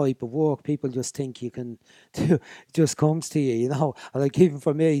that type of work, people just think you can do, it just comes to you, Like even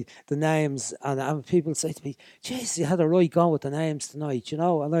for me, the names, and people say to me, "Jeez, you had a right go with the names tonight,"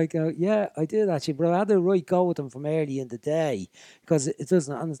 And I go, "Yeah, I did actually, but I had a right go with them from early in the day because it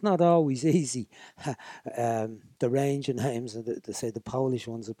doesn't, and it's not always easy." The range of names, they say the Polish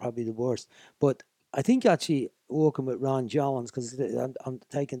ones are probably the worst, but I think actually working with Ron Jones, because I'm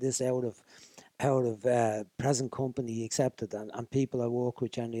taking this out of present company accepted and people I work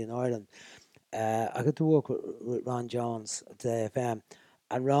with generally in Ireland. I got to work with Ron Jones at the FM,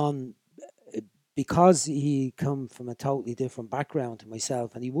 and Ron, because he come from a totally different background to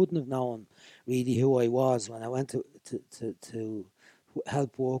myself, and he wouldn't have known really who I was when I went to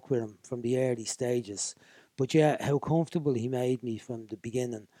help work with him from the early stages. But yeah, how comfortable he made me from the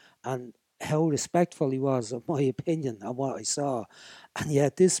beginning, and how respectful he was of my opinion and what I saw. And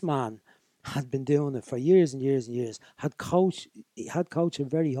yet this man had been doing it for years and years and years, had coached at a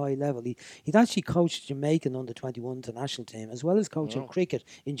very high level. He'd actually coached Jamaican under-21 international team, as well as coaching cricket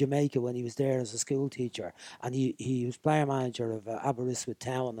in Jamaica when he was there as a school teacher. And he was player manager of Aberystwyth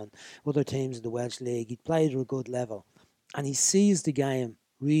Town and other teams in the Welsh League. He'd played at a good level. And he sees the game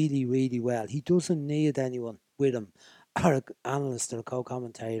really, really well. He doesn't need anyone with him, or an analyst or a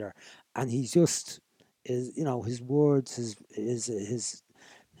co-commentator. And he just is, his words, his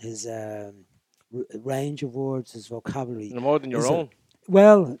range of words, his vocabulary. No more than your own.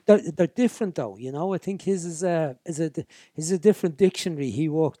 Well, they're different though. I think his is a different dictionary he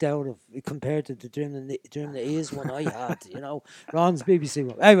walked out of compared to the during the E's one I had. Ron's BBC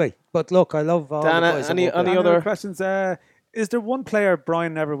one. Anyway, but look, I love all Dan, the guys. any Any other questions? Is there one player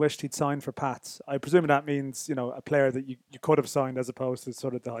Brian never wished he'd signed for Pats? I presume that means, a player that you could have signed as opposed to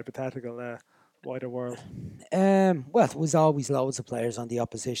sort of the hypothetical wider world. Well, there was always loads of players on the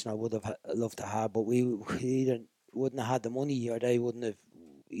opposition I would have loved to have, but we either wouldn't have had the money or they wouldn't have,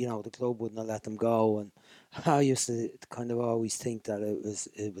 the club wouldn't have let them go. And I used to kind of always think that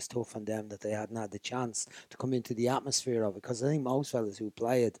it was tough on them that they hadn't had the chance to come into the atmosphere of it, because I think most fellas who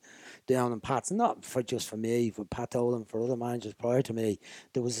played down in Pats, not for just for me, for Pat Dolan, for other managers prior to me,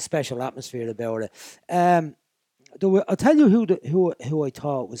 there was a special atmosphere about it. I'll tell you who I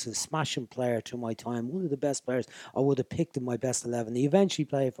thought was a smashing player to my time. One of the best players I would have picked in my best 11. He eventually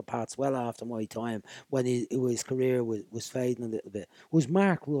played for Pats well after my time when his career was fading a little bit. Was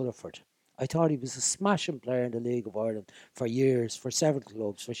Mark Rutherford. I thought he was a smashing player in the League of Ireland for years, for several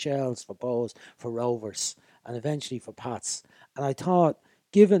clubs, for Shells, for Bows, for Rovers, and eventually for Pats. And I thought,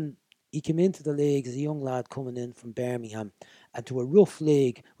 given he came into the league as a young lad coming in from Birmingham and to a rough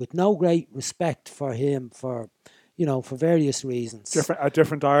league with no great respect for him for various reasons. A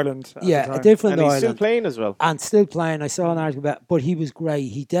different Ireland. A different and Ireland. he's still playing as well. And still playing. I saw an article about, but he was great.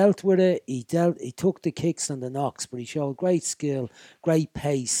 He dealt with it. He took the kicks and the knocks, but he showed great skill, great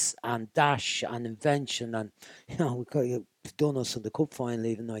pace and dash and invention. And, we could have done us in the cup final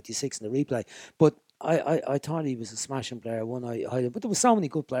even 96 in the replay. But I thought he was a smashing player. But there were so many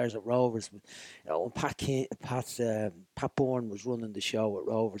good players at Rovers. When Pat Bourne was running the show at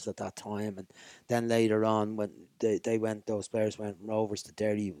Rovers at that time, and then later on when those players went from Rovers to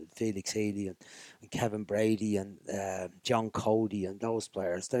Derry with Felix Healy and Kevin Brady and John Cody and those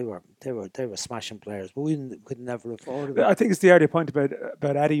players. They were smashing players, but we could never afford it. I think it's the earlier point about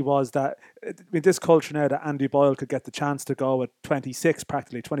Eddie was that this culture now that Andy Boyle could get the chance to go at 26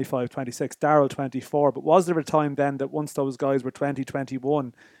 practically, 25, 26, Darrell 24, but was there a time then that once those guys were 20,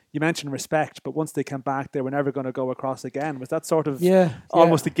 21, you mentioned respect, but once they came back they were never going to go across again? Was that sort of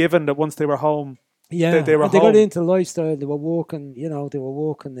almost a given that once they were home, they got into lifestyle. They were working,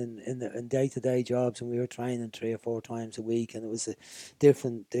 in day-to-day jobs, and we were training 3 or 4 times a week, and it was a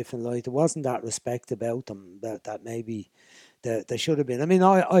different life. There wasn't that respect about them that maybe there should have been. I mean,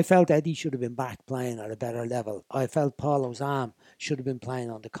 I felt Eddie should have been back playing at a better level. I felt Paul Ozam should have been playing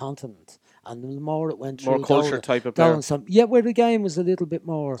on the continent. And the more it went through, more culture type of player. Where the game was a little bit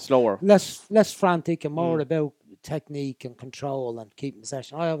more slower, less frantic, and more about technique and control and keeping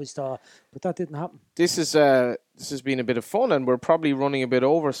possession. I always thought, but that didn't happen. This has been a bit of fun, and we're probably running a bit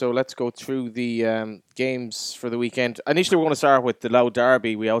over. So let's go through the games for the weekend. Initially, we're going to start with the Louth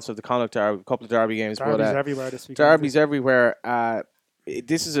Derby. We also have the Connacht Derby, a couple of Derby games. Derby's everywhere this weekend. Derby's everywhere.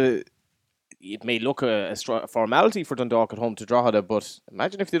 This is it may look a formality for Dundalk at home to Drogheda, but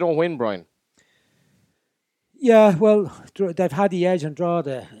imagine if they don't win, Brian. Yeah, well, they've had the edge on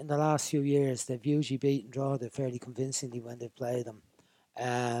Drogheda in the last few years. They've usually beaten Drogheda fairly convincingly when they've played them.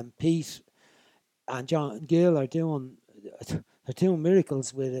 Pete and John Gill are doing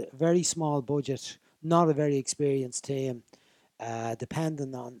miracles with a very small budget, not a very experienced team,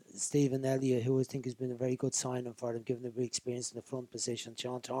 depending on Stephen Elliott, who I think has been a very good signing for them, given the experience in the front position.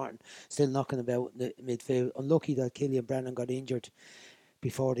 Sean Thornton still knocking about in the midfield. Unlucky that Killian Brennan got injured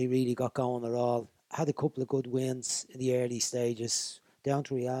before they really got going at all. Had a couple of good wins in the early stages. Down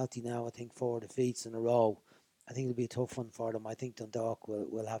to reality now, I think 4 defeats in a row. I think it'll be a tough one for them. I think Dundalk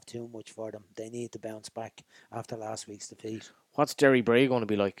will have too much for them. They need to bounce back after last week's defeat. What's Derry Bray going to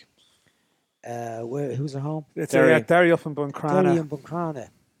be like? Who's at home? It's Derry up in Buncrana. Derry and Buncrana.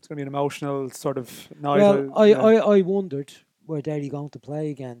 It's going to be an emotional sort of night. Well, I wondered, were Derry going to play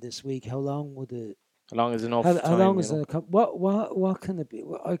again this week? How long would it? How long is enough? How long is it? What can it be?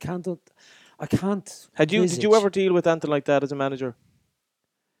 I can't. Did you ever deal with anything like that as a manager?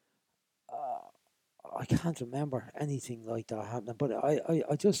 I can't remember anything like that happening, but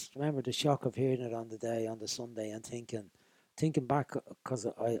I just remember the shock of hearing it on the Sunday, and thinking back, because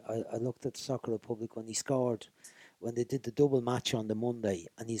I looked at Soccer Republic when he scored, when they did the double match on the Monday,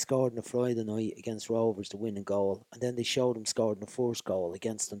 and he scored on the Friday night against Rovers, the winning goal, and then they showed him scoring the first goal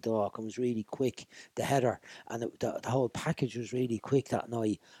against Dundalk, and it was really quick, the header, and the whole package was really quick that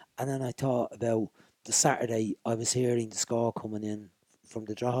night. And then I thought about the Saturday, I was hearing the score coming in from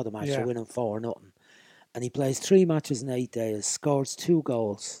the Drogheda match, they're winning 4-0. And he plays 3 matches in 8 days, scores 2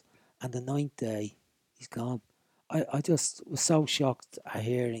 goals, and the 9th day, he's gone. I just was so shocked at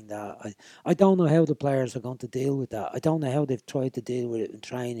hearing that. I don't know how the players are going to deal with that. I don't know how they've tried to deal with it in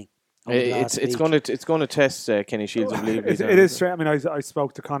training. It's going to test Kenny Shields, I believe. It is straight. I mean, I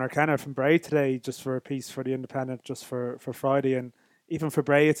spoke to Conor Kenner from Bray today just for a piece for the Independent, just for Friday, and even for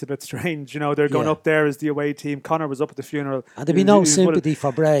Bray, it's a bit strange. You know, they're going up there as the away team. Connor was up at the funeral. And there'd be no sympathy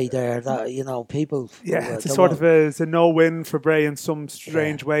for Bray there. That, you know, people... Yeah, it's a sort of it's a no-win for Bray in some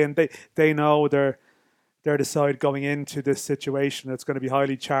strange way. And they know they're the side going into this situation. It's going to be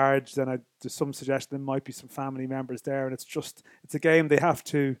highly charged. And there's some suggestion there might be some family members there. And it's a game they have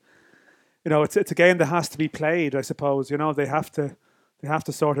to... You know, it's a game that has to be played, I suppose. You know, they have to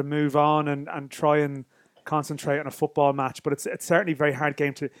sort of move on and try and concentrate on a football match, but it's certainly a very hard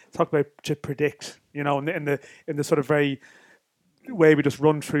game to predict. You know, in the sort of very way we just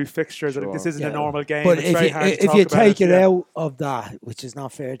run through fixtures. I think this isn't a normal game. But it's if you take it out of that, which is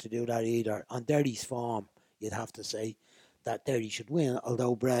not fair to do that either, on Derry's form, you'd have to say that Derry should win.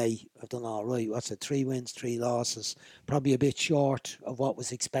 Although Bray have done all right. What's it? 3 wins, 3 losses. Probably a bit short of what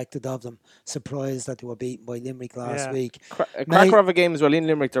was expected of them. Surprised that they were beaten by Limerick last week. Cracker of a game as well. In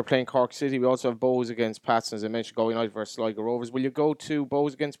Limerick, they're playing Cork City. We also have Bows against Pats, as I mentioned, Galway United versus Sligo Rovers. Will you go to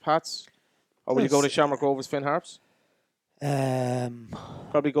Bows against Pats, or will you go to Shamrock Rovers, Finn Harps?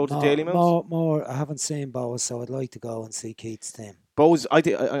 Probably go to Dalymount. More. I haven't seen Bows, so I'd like to go and see Keith's team. Bows,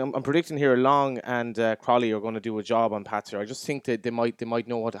 I'm predicting here Long and Crawley are going to do a job on Pats here. I just think that they might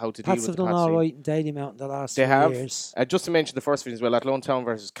know how to deal with the Pats. Have done all right in Dalymount in the last few years. Just to mention the first one as well, Athlone Town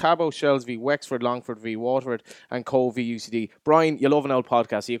versus Cabo, Shells v Wexford, Longford v Waterford, and Cove v UCD. Brian, you love an old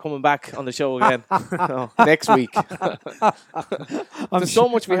podcast. Are you coming back on the show again next week? There's so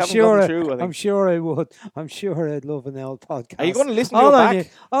much we haven't gone through, I think. I'm sure I would. I'm sure I'd love an old podcast. Are you going to listen to it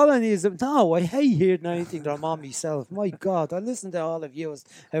back? All I need is... No, I hate hearing anything that I'm on myself. My God, I listen to all of you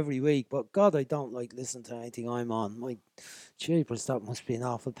every week, but God, I don't like listening to anything I'm on. My jeepers, that must be an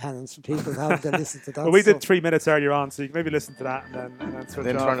awful penance for people having to listen to that. Well, we did 3 minutes earlier on, so you can maybe listen to that and then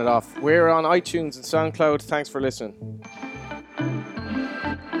turn it off. We're on iTunes and SoundCloud. Thanks for listening.